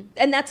mean.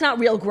 And that's not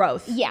real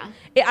growth. Yeah.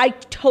 I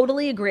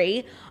totally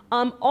agree.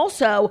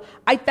 Also,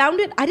 I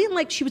didn't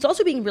like, she was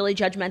also being really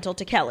judgmental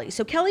to Kelly.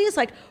 So Kelly is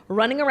like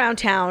running around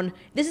town.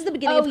 This is the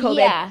beginning of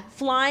COVID,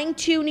 flying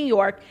to New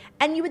York.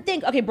 And you would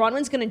think, okay,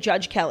 Bronwyn's going to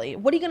judge Kelly.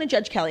 What are you going to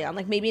judge Kelly on?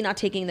 Like maybe not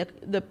taking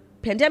the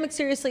pandemic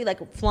seriously,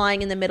 like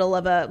flying in the middle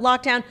of a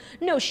lockdown.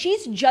 No,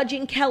 she's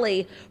judging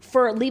Kelly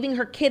for leaving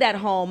her kid at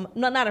home,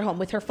 not at home,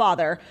 with her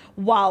father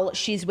while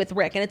she's with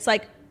Rick. And it's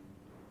like,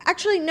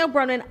 actually, no,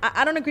 Bronwyn,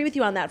 I don't agree with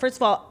you on that. First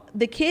of all,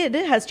 the kid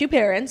has 2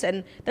 parents,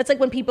 and that's like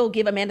when people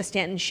give Amanda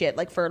Stanton shit,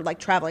 like for like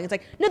traveling. It's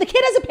like, no, the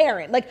kid has a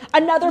parent, like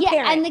another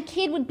parent. Yeah, and the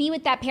kid would be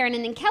with that parent,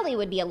 and then Kelly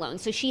would be alone.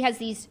 So she has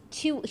these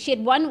 2, she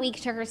had 1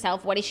 week to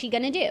herself. What is she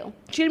going to do?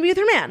 She's going to be with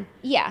her man.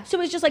 Yeah. So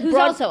it's just like, who's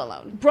also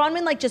alone.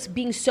 Bronwyn like just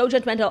being so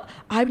judgmental.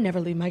 I would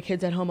never leave my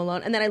kids at home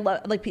alone. And then I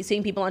love like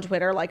seeing people on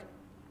Twitter like,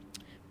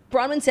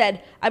 Bronwyn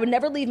said, I would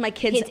never leave my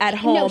kids at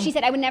home. No, she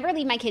said, I would never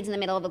leave my kids in the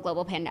middle of a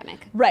global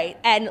pandemic. Right.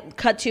 And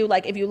cut to,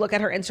 like, if you look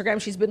at her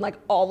Instagram, she's been, like,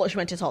 she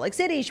went to Salt Lake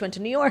City, she went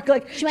to New York.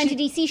 Like She went to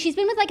D.C. She's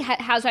been with, like,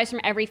 housewives from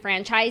every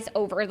franchise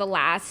over the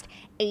last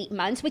 8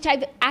 months, which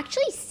I've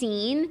actually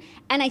seen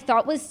and I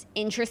thought was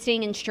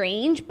interesting and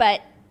strange,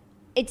 but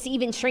it's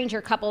even stranger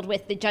coupled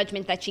with the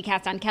judgment that she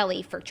cast on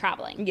Kelly for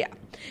traveling. Yeah.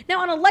 Now,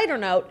 on a lighter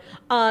note,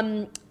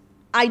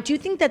 I do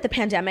think that the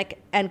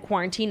pandemic and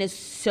quarantine is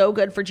so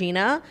good for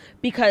Gina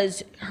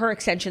because her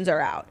extensions are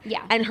out.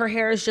 Yeah. And her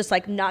hair is just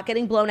like not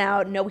getting blown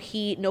out, no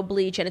heat, no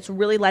bleach, and it's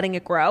really letting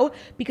it grow.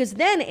 Because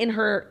then in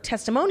her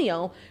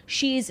testimonial,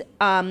 she's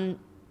not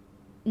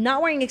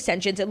wearing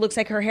extensions. It looks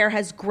like her hair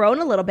has grown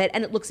a little bit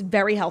and it looks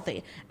very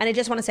healthy. And I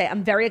just want to say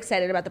I'm very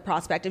excited about the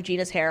prospect of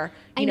Gina's hair,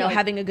 you know,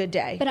 having a good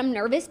day. But I'm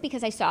nervous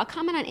because I saw a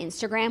comment on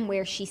Instagram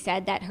where she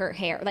said that her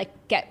hair, like,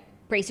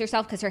 brace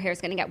yourself because her hair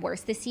is going to get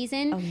worse this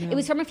season. Oh, no. It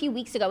was from a few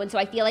weeks ago, and so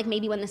I feel like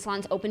maybe when the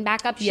salons open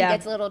back up, she Yeah.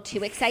 gets a little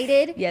too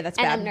excited. Yeah, that's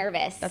and bad. I'm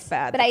nervous. That's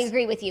bad. But I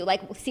agree with you.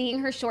 Like, seeing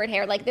her short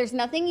hair, like, there's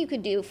nothing you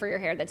could do for your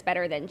hair that's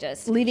better than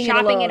just leaving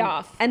chopping it it alone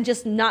off. and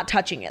just not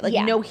touching it. Like,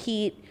 Yeah. no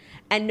heat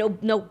and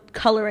no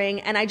coloring.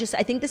 And I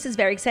think this is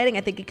very exciting.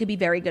 I think it could be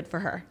very good for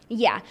her.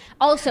 Yeah.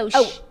 Also,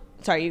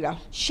 Sorry, you go.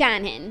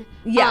 Shannon.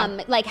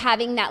 Yeah. Like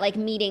having that like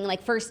meeting,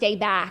 like first day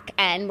back,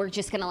 and we're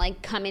just gonna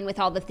like come in with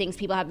all the things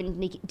people have been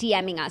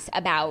DMing us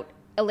about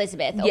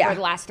Elizabeth over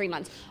the last 3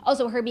 months.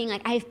 Also, her being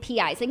like, I have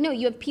PIs. Like, no,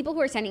 you have people who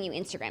are sending you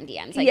Instagram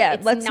DMs. Like, Yeah,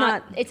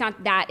 it's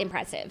not that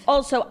impressive.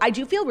 Also, I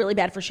do feel really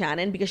bad for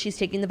Shannon because she's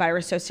taking the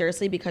virus so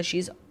seriously because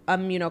she's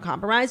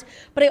immunocompromised.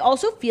 But I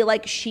also feel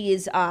like she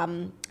is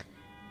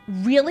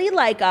really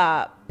like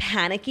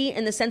panicky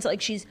in the sense that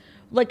like she's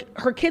like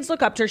her kids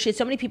look up to her. She has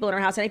so many people in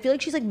her house, and I feel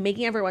like she's like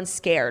making everyone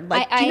scared.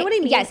 Like, do you know what I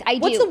mean? Yes, I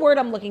do. What's the word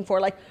I'm looking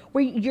for? Like,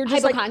 where you're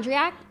just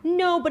Hypochondriac? like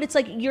no, but it's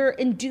like you're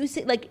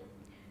inducing like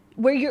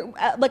where you're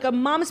like a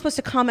mom is supposed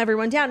to calm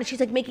everyone down, and she's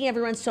like making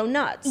everyone so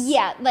nuts.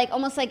 Yeah, like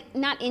almost like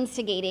not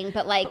instigating,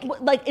 but like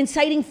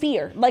inciting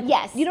fear. Like,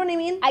 yes, you know what I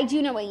mean? I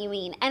do know what you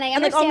mean, and I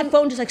understand. And like on the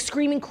phone, just like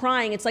screaming,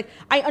 crying. It's like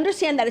I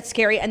understand that it's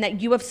scary and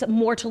that you have some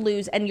more to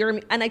lose,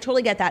 and I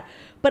totally get that,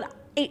 but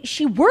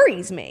she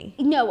worries me.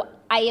 No,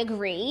 I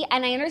agree.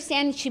 And I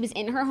understand she was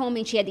in her home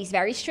and she had these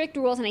very strict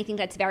rules, and I think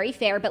that's very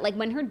fair. But like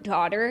when her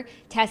daughter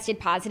tested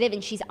positive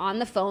and she's on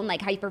the phone,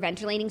 like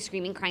hyperventilating,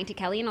 screaming, crying to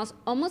Kelly, and also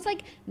almost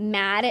like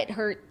mad at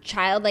her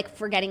child, like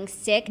for getting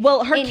sick.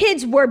 Well, her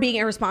kids were being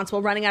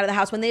irresponsible, running out of the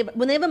house when they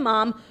have a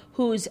mom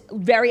who's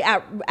very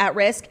at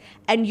risk,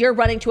 and you're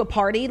running to a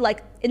party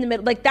like in the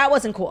middle. Like, that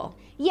wasn't cool.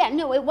 Yeah,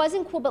 no, it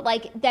wasn't cool, but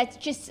like that's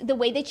just the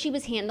way that she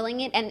was handling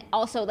it, and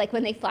also like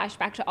when they flash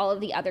back to all of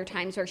the other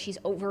times where she's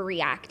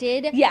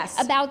overreacted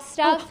about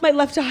stuff. Oh, my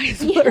left eye is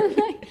blurry.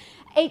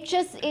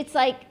 It's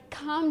like,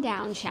 calm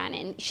down,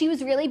 Shannon. She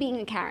was really being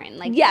a Karen.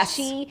 Like, yes,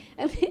 she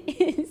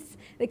is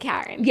the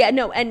Karen. Yeah,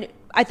 no, and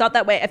I thought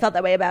that way. I felt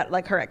that way about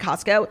like her at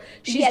Costco.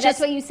 That's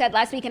what you said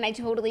last week, and I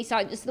totally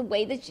saw just the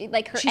way that she,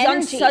 like, her she's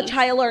energy. on such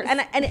high alert.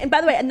 And by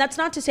the way, and that's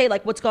not to say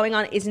like what's going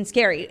on isn't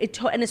scary.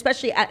 And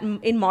especially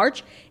in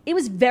March, it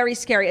was very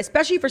scary,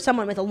 especially for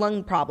someone with a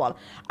lung problem.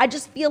 I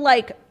just feel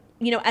like,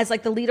 you know, as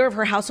like the leader of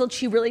her household,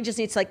 she really just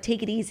needs to like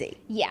take it easy.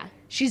 Yeah,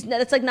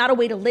 that's like not a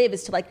way to live,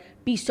 is to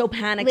like be so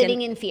panicked,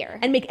 living in fear,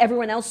 and make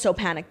everyone else so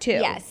panicked too.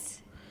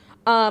 Yes.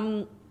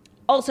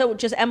 Also,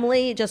 just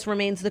Emily just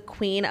remains the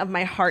queen of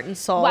my heart and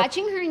soul.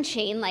 Watching her and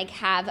Shane like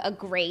have a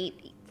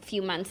great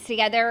few months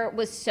together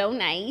was so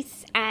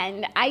nice,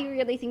 and I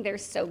really think they're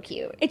so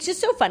cute. It's just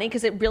so funny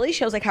because it really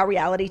shows like how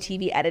reality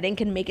TV editing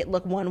can make it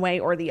look one way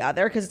or the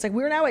other, because it's like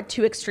we're now at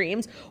two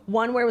extremes.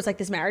 One where it was like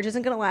this marriage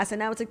isn't going to last, and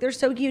now it's like they're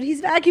so cute,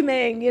 he's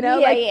vacuuming, you know?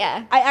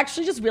 Yeah. I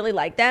actually just really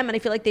like them, and I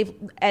feel like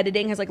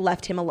editing has like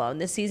left him alone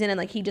this season, and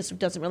like he just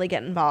doesn't really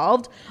get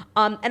involved.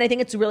 And I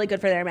think it's really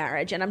good for their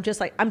marriage, and I'm just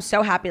like, I'm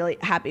so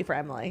happy for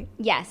Emily.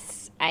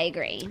 Yes, I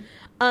agree.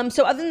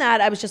 So other than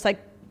that, I was just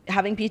like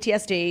having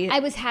PTSD. I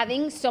was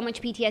having so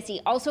much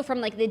PTSD also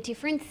from like the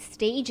different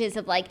stages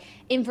of like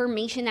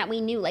information that we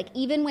knew. Like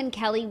even when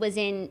Kelly was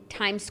in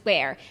Times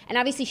Square, and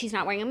obviously she's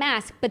not wearing a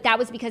mask, but that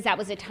was because that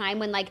was a time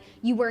when like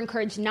you were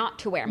encouraged not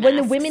to wear masks. When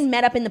the women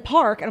met up in the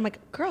park, and I'm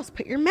like, girls,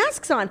 put your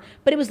masks on.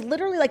 But it was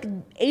literally like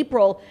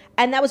April,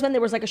 and that was when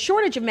there was like a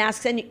shortage of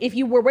masks, and if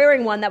you were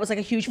wearing one, that was like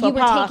a huge faux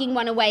pas. You were taking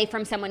one away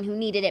from someone who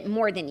needed it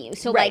more than you.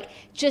 So right. Like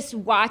just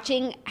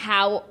watching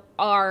how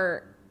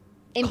our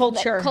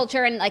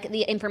culture and like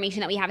the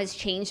information that we have has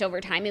changed over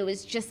time. It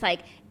was just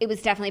like, it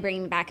was definitely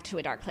bringing me back to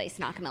a dark place,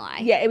 not gonna lie.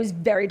 Yeah, it was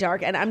very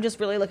dark, and I'm just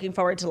really looking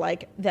forward to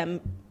like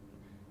them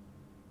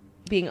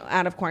being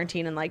out of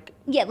quarantine and like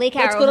Lake Arrowhead.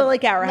 Let's go to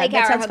Lake Arrowhead.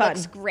 That sounds fun.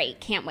 Looks great.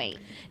 Can't wait.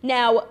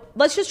 Now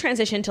let's just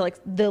transition to like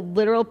the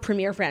literal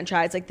premier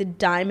franchise, like the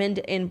diamond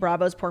in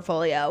Bravo's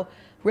portfolio,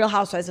 Real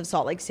Housewives of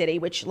Salt Lake City,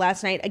 which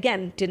last night,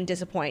 again, didn't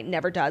disappoint.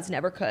 Never does,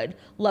 never could.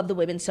 Love the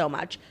women so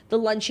much. The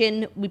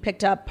luncheon, we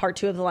picked up part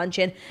 2 of the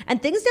luncheon,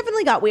 and things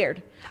definitely got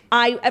weird.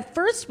 I, at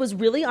first, was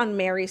really on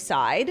Mary's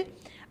side,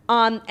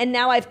 and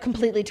now I've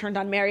completely turned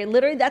on Mary.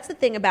 Literally, that's the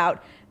thing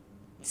about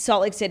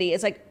Salt Lake City.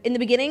 Is like, in the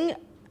beginning,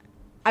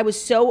 I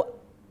was so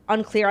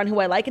unclear on who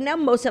I like, and now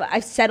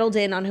I've settled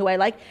in on who I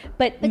like.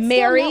 But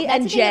Mary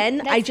and Jen,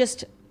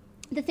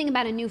 the thing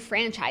about a new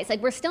franchise,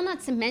 like, we're still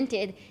not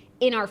cemented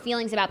in our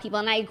feelings about people.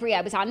 And I agree,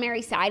 I was on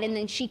Mary's side, and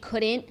then she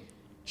couldn't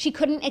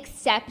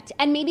accept,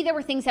 and maybe there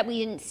were things that we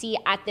didn't see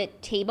at the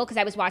table, because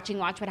I was watching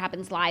Watch What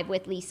Happens Live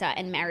with Lisa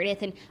and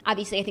Meredith, and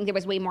obviously I think there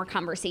was way more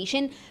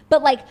conversation,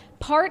 but like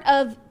part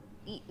of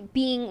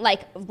being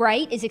like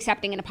right is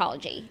accepting an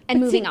apology and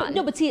moving on.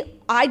 But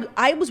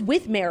I was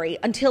with Mary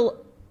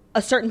until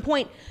a certain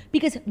point,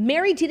 because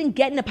Mary didn't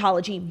get an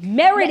apology.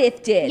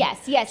 Meredith did.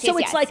 Yes. So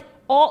it's like,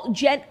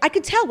 Jen, I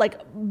could tell,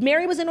 like,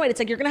 Mary was annoyed. It's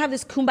like, you're going to have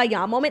this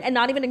kumbaya moment and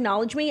not even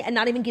acknowledge me and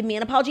not even give me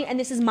an apology, and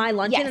this is my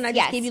luncheon, and I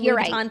just gave you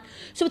Louis Vuitton. Right.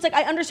 So it's like,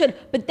 I understood,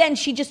 but then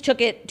she just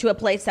took it to a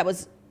place that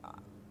was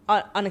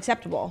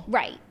unacceptable.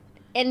 Right.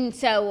 And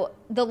so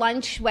the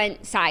lunch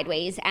went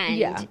sideways, and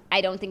Yeah.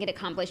 I don't think it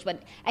accomplished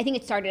what I think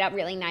it started out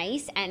really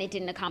nice, and it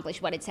didn't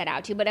accomplish what it set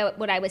out to. But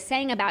what I was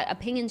saying about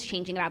opinions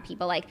changing about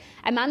people, like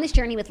I'm on this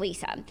journey with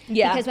Lisa,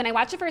 because when I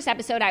watched the first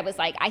episode, I was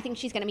like, I think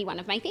she's going to be one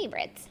of my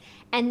favorites,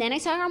 and then I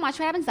saw her on Watch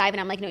What Happens Live,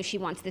 and I'm like, no, she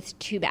wants this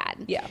too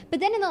bad. Yeah.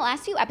 But then in the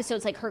last few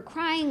episodes, like her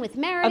crying with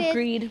Meredith,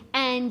 Agreed.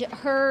 and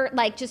her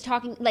like just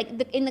talking like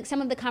some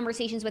of the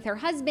conversations with her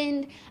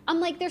husband, I'm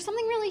like, there's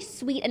something really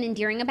sweet and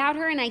endearing about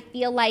her, and I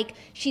feel like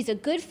she's a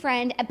good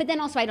friend, but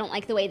then also I don't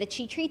like the way that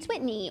she treats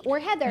Whitney or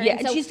Heather. Yeah,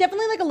 and she's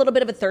definitely like a little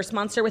bit of a thirst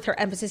monster with her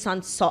emphasis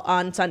on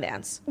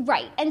Sundance.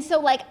 Right. And so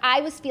like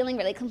I was feeling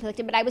really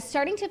conflicted, but I was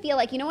starting to feel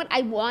like, you know what,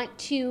 I want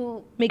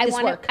to make this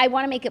work. I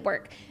want to make it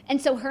work. And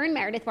so her and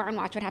Meredith were on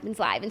Watch What Happens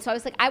Live. And so I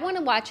was like, I want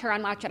to watch her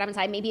on Watch What Happens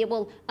Live. Maybe it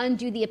will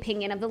undo the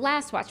opinion of the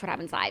last Watch What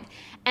Happens Live.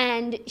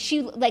 And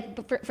she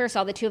like, first of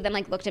all, the two of them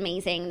like looked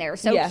amazing. They were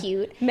so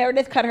cute.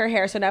 Meredith cut her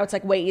hair, so now it's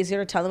like way easier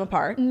to tell them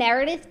apart.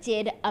 Meredith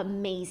did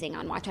amazing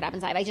on Watch What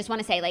Happens Live. I just want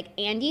to say, like,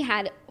 Andy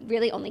had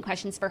really only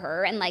questions for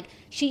her, and like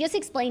she just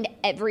explained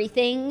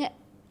everything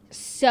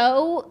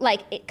so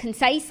like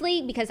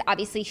concisely, because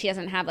obviously she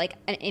doesn't have like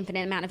an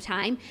infinite amount of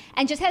time,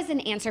 and just has an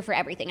answer for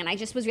everything. And I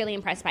just was really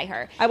impressed by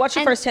her. I watched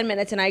the first 10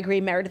 minutes, and I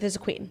agree, Meredith is a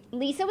queen.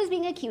 Lisa was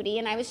being a cutie,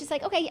 and I was just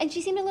like, okay. And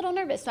she seemed a little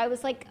nervous, so I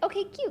was like,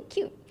 okay,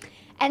 cute.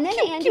 And then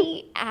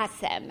Andy asked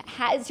them,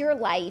 how has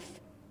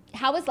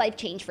life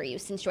changed for you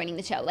since joining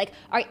the show? Like,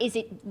 is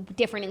it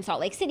different in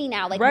Salt Lake City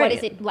now? Like, what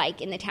is it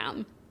like in the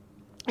town?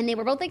 And they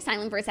were both like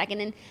silent for a second,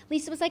 and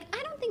Lisa was like,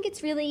 I don't think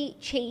it's really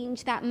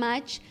changed that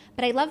much,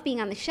 but I love being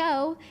on the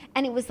show.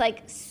 And it was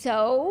like,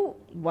 so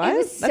what? It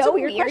was That's so a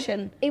weird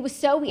question. It was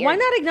so weird. Why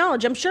not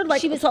acknowledge? I'm sure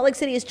like Salt Lake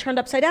City is turned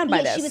upside down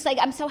by this. She was like,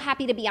 I'm so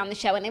happy to be on the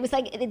show. And it was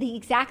like the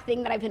exact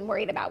thing that I've been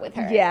worried about with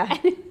her. Yeah.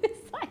 And it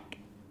was like,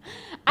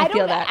 I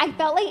feel that. I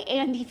felt like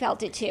Andy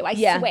felt it too. I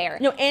swear.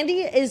 No,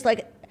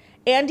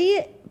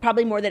 Andy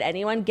probably more than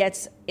anyone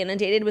gets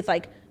inundated with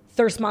like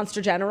thirst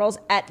monster generals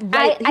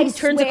he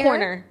turns a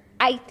corner.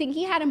 I think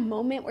he had a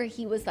moment where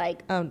he was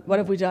like, what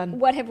have we done?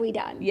 What have we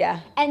done? Yeah.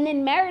 And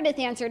then Meredith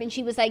answered, and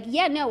she was like,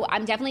 yeah, no,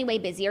 I'm definitely way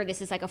busier.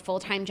 This is like a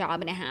full-time job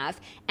and a half.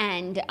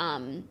 And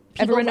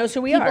everyone knows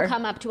who we are. People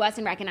come up to us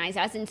and recognize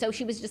us. And so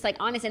she was just like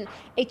honest. And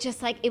it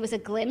just like, it was a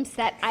glimpse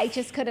that I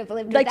just could have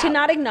lived like without. To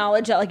not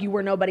acknowledge that like you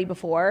were nobody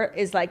before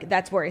is like,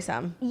 that's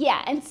worrisome.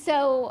 Yeah. And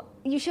so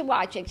you should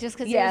watch it just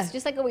because it was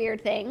just like a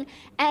weird thing.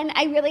 And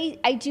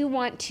I do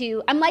want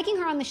to, I'm liking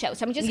her on the show.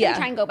 So I'm just going to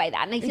try and go by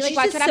that. And I feel like she's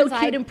Watch just What Happens so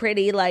Live, cute and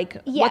pretty.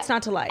 Like, what's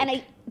not to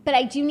like? But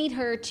I do need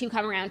her to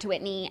come around to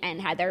Whitney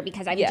and Heather,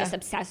 because I'm just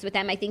obsessed with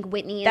them. I think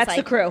Whitney is that's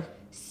the crew.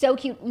 So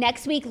cute.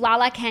 Next week,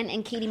 Lala, Ken,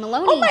 and Katie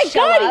Maloney Oh my show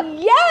God, up.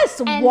 yes!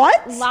 And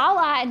what?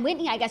 Lala and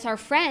Whitney, I guess, are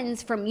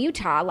friends from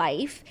Utah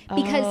life,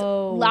 because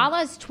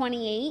Lala's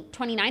 28,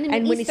 29,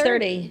 and Whitney's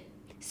 30.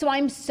 So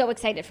I'm so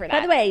excited for that. By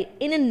the way,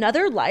 in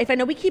another life, I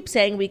know we keep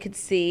saying we could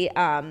see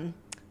that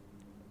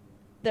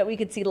we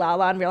could see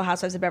Lala on Real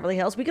Housewives of Beverly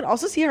Hills. We could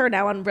also see her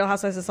now on Real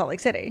Housewives of Salt Lake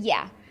City.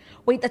 Yeah.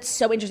 Wait, that's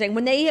so interesting.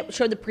 When they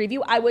showed the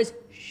preview, I was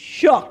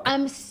shook.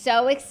 I'm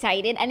so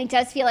excited, and it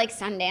does feel like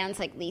Sundance,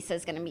 like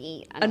Lisa's going to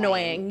be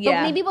annoying.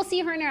 Yeah. But maybe we'll see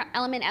her in her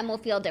element and we'll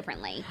feel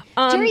differently.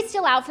 Jury's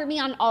still out for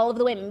me on all of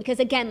the women, because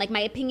again, like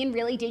my opinion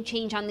really did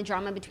change on the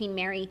drama between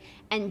Mary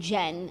and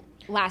Jen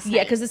last night.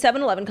 Yeah, because the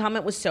 7-Eleven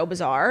comment was so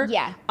bizarre.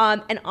 Yeah.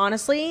 And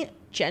honestly,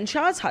 Jen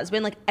Shah's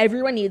husband, like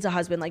everyone needs a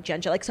husband like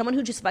Jen Shah, like someone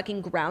who just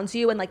fucking grounds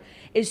you and like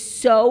is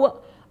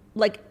so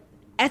like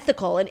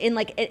ethical and in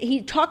like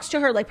he talks to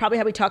her like probably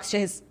how he talks to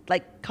his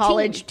like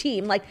college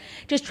team, like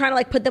just trying to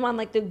like put them on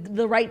like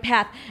the right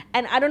path.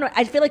 And I don't know,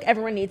 I feel like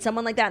everyone needs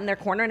someone like that in their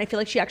corner, and I feel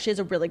like she actually has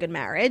a really good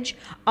marriage.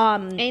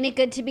 Ain't it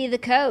good to be the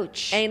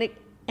coach? Ain't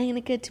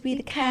it good to be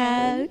the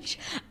coach?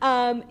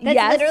 That's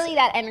literally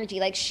that energy.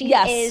 Like she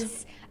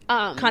is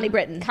Connie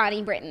Britton,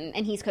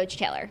 and he's Coach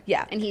Taylor.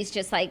 Yeah, and he's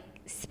just like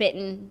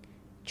spitting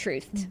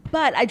truth.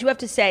 But I do have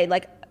to say,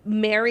 like,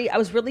 Mary, I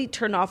was really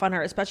turned off on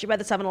her, especially by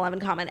the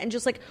 7-Eleven comment, and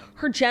just like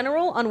her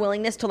general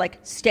unwillingness to like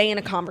stay in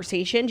a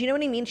conversation. Do you know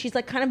what I mean? She's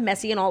like kind of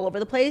messy and all over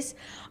the place.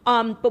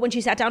 But when she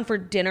sat down for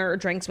dinner or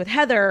drinks with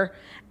Heather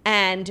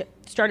and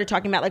started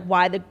talking about like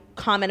why the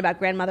comment about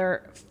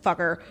grandfather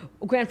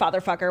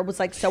fucker was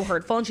like so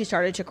hurtful, and she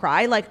started to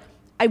cry, like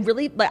I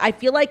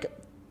feel like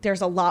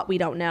there's a lot we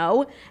don't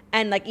know.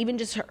 And like even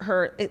just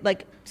her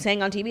like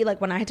saying on TV,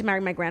 like when I had to marry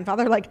my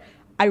grandfather, like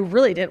I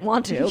really didn't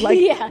want to, like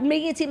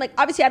making it seem like,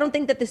 obviously I don't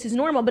think that this is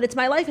normal, but it's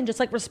my life, and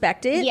just like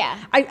respect it. Yeah.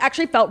 I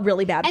actually felt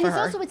really bad for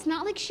her. And it's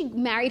not like she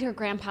married her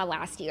grandpa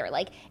last year.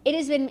 Like it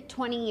has been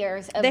 20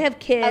 years of, they have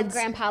kids. Of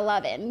grandpa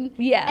loving.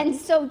 Yeah. And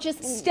so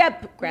just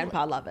step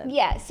grandpa loving.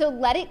 Yeah. So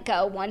let it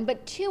go, one.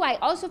 But two, I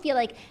also feel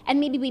like, and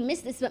maybe we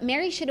missed this, but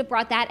Mary should have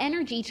brought that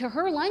energy to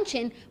her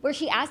luncheon where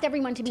she asked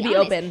everyone to be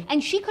honest. Open.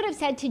 And she could have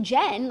said to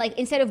Jen, like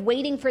instead of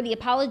waiting for the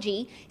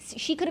apology,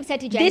 she could have said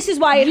to Jen, this is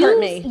why it hurt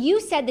me.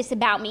 You said this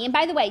about me. And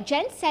by the way,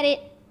 Jen said it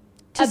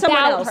to someone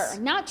about else.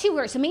 her, not to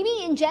her. So maybe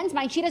in Jen's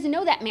mind, she doesn't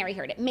know that Mary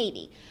heard it.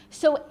 Maybe.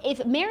 So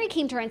if Mary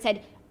came to her and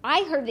said,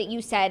 I heard that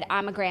you said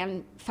I'm a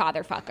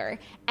grandfather fucker.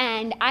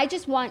 And I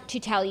just want to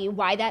tell you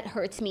why that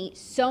hurts me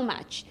so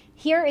much.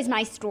 Here is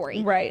my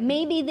story. Right.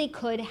 Maybe they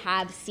could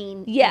have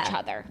seen each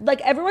other.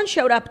 Like, everyone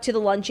showed up to the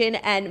luncheon,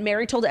 and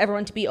Mary told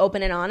everyone to be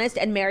open and honest,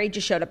 and Mary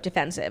just showed up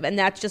defensive. And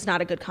that's just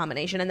not a good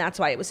combination, and that's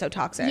why it was so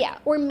toxic. Yeah.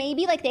 Or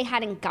maybe, like, they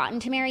hadn't gotten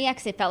to Mary yet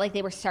because it felt like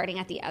they were starting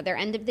at the other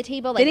end of the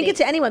table. Like, they didn't get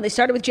to anyone. They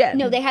started with Jen.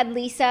 No, they had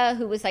Lisa,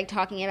 who was, like,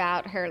 talking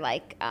about her,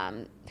 like,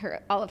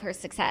 all of her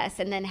success,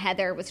 and then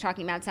Heather was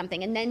talking about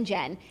something, and then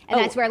Jen. And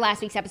that's where last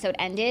week's episode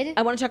ended.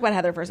 I want to talk about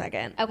Heather for a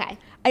second. Okay.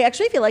 I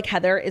actually feel like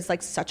Heather is,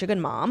 like, such a good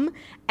mom,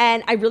 and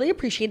I really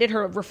appreciated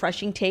her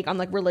refreshing take on,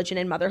 like, religion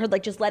and motherhood,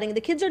 like, just letting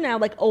the kids are now,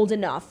 like, old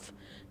enough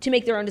to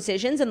make their own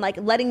decisions and, like,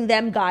 letting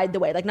them guide the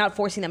way, like, not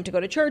forcing them to go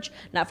to church,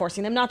 not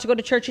forcing them not to go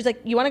to church. She's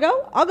like, you want to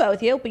go? I'll go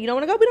with you. But you don't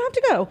want to go? We don't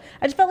have to go.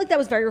 I just felt like that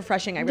was very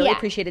refreshing. I really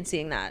appreciated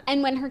seeing that.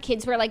 And when her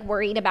kids were, like,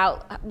 worried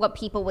about what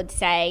people would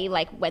say,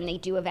 like, when they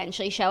do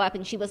eventually show up,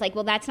 and she was like,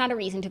 well, that's not a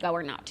reason to go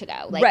or not to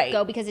go. Like,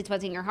 go because it's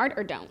what's in your heart,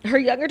 or don't. Her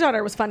younger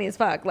daughter was funny as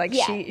fuck. Like,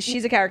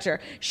 she's a character.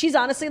 She's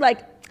honestly,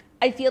 like,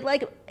 I feel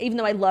like, even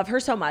though I love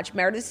her so much,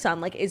 Meredith's son,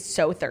 like, is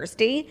so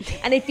thirsty.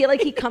 And I feel like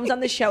he comes on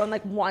the show and,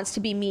 like, wants to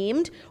be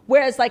memed.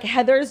 Whereas, like,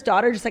 Heather's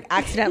daughter just, like,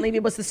 accidentally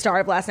was the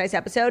star of last night's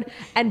episode.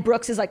 And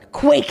Brooks is, like,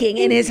 quaking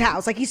in his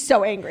house. Like, he's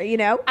so angry, you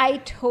know? I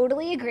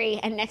totally agree.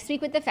 And next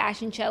week with the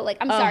fashion show, like,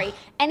 I'm sorry.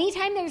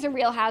 Anytime there's a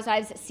Real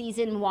Housewives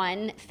season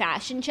 1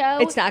 fashion show.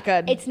 It's not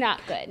good. It's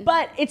not good.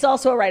 But it's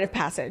also a rite of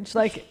passage.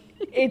 Like,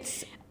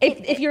 it's,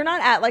 if you're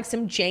not at, like,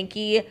 some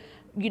janky,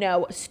 you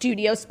know,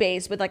 studio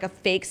space with, like, a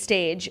fake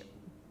stage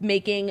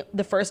making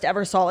the first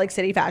ever Salt Lake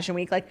City Fashion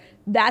Week, like,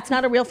 that's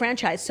not a real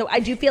franchise. So I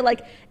do feel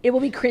like it will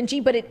be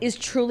cringy, but it is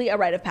truly a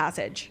rite of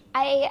passage.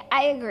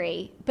 I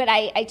agree, but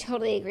I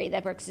totally agree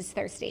that Brooks is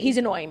thirsty. He's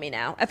annoying me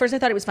now. At first I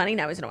thought he was funny,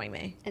 now he's annoying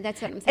me. And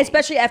that's what I'm saying.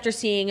 Especially after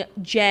seeing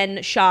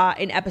Jen Shah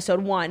in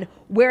episode 1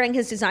 wearing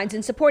his designs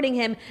and supporting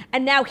him,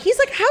 and now he's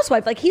like a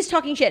housewife, like, he's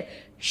talking shit.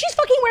 She's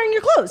fucking wearing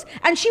your clothes,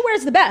 and she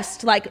wears the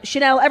best, like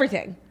Chanel,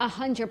 everything.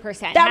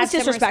 100%. That was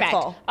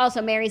disrespectful.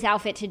 Also, Mary's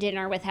outfit to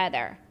dinner with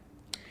Heather.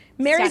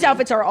 Mary's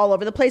outfits are all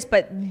over the place,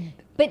 but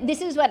this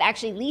is what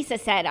actually Lisa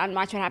said on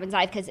Watch What Happens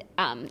Live, because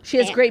she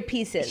has great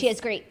pieces. She has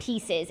great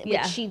pieces,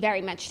 which she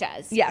very much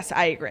does. Yes,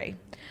 I agree.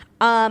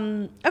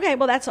 Okay,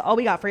 well, that's all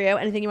we got for you.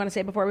 Anything you want to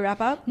say before we wrap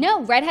up?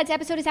 No, Redheads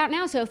episode is out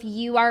now, so if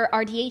you are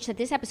RDH that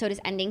this episode is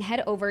ending,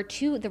 head over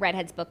to the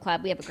Redheads book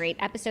club. We have a great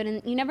episode,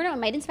 and you never know, it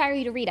might inspire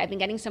you to read. I've been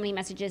getting so many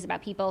messages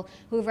about people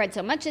who have read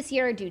so much this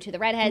year due to the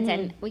Redheads,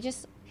 and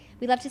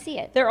we love to see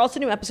it. There are also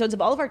new episodes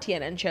of all of our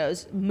TNN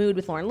shows. Mood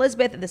with Lauren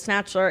Elizabeth, The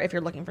Snatchler, if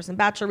you're looking for some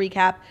Bachelor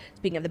recap.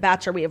 Speaking of The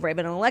Bachelor, we have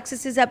Raven and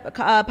Alexis's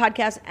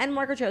podcast, and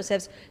Marco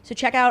Joseph's. So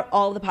check out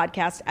all of the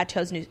podcasts at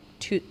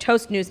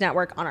Toast News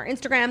Network on our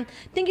Instagram.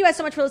 Thank you guys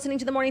so much for listening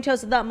to The Morning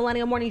Toast, the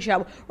Millennial Morning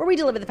Show, where we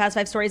deliver the fast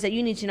 5 stories that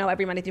you need to know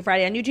every Monday through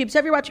Friday on YouTube. So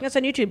if you're watching us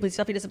on YouTube, please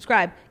feel free to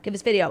subscribe. Give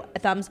this video a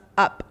thumbs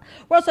up.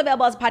 We're also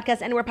available as a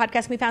podcast anywhere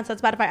podcasts can be found. So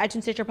that's Spotify,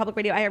 iTunes, Stitcher, Public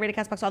Radio, iHeartRadio,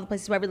 CastBox, all the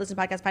places wherever you listen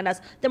to podcasts. Find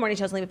us. The Morning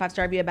Toast. Leave a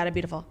 5-star review about how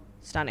beautiful,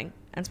 stunning,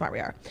 and smart we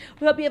are.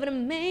 We hope you have an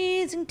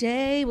amazing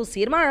day. We'll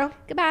see you tomorrow.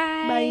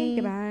 Goodbye. Bye.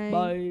 Goodbye.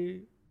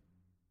 Bye.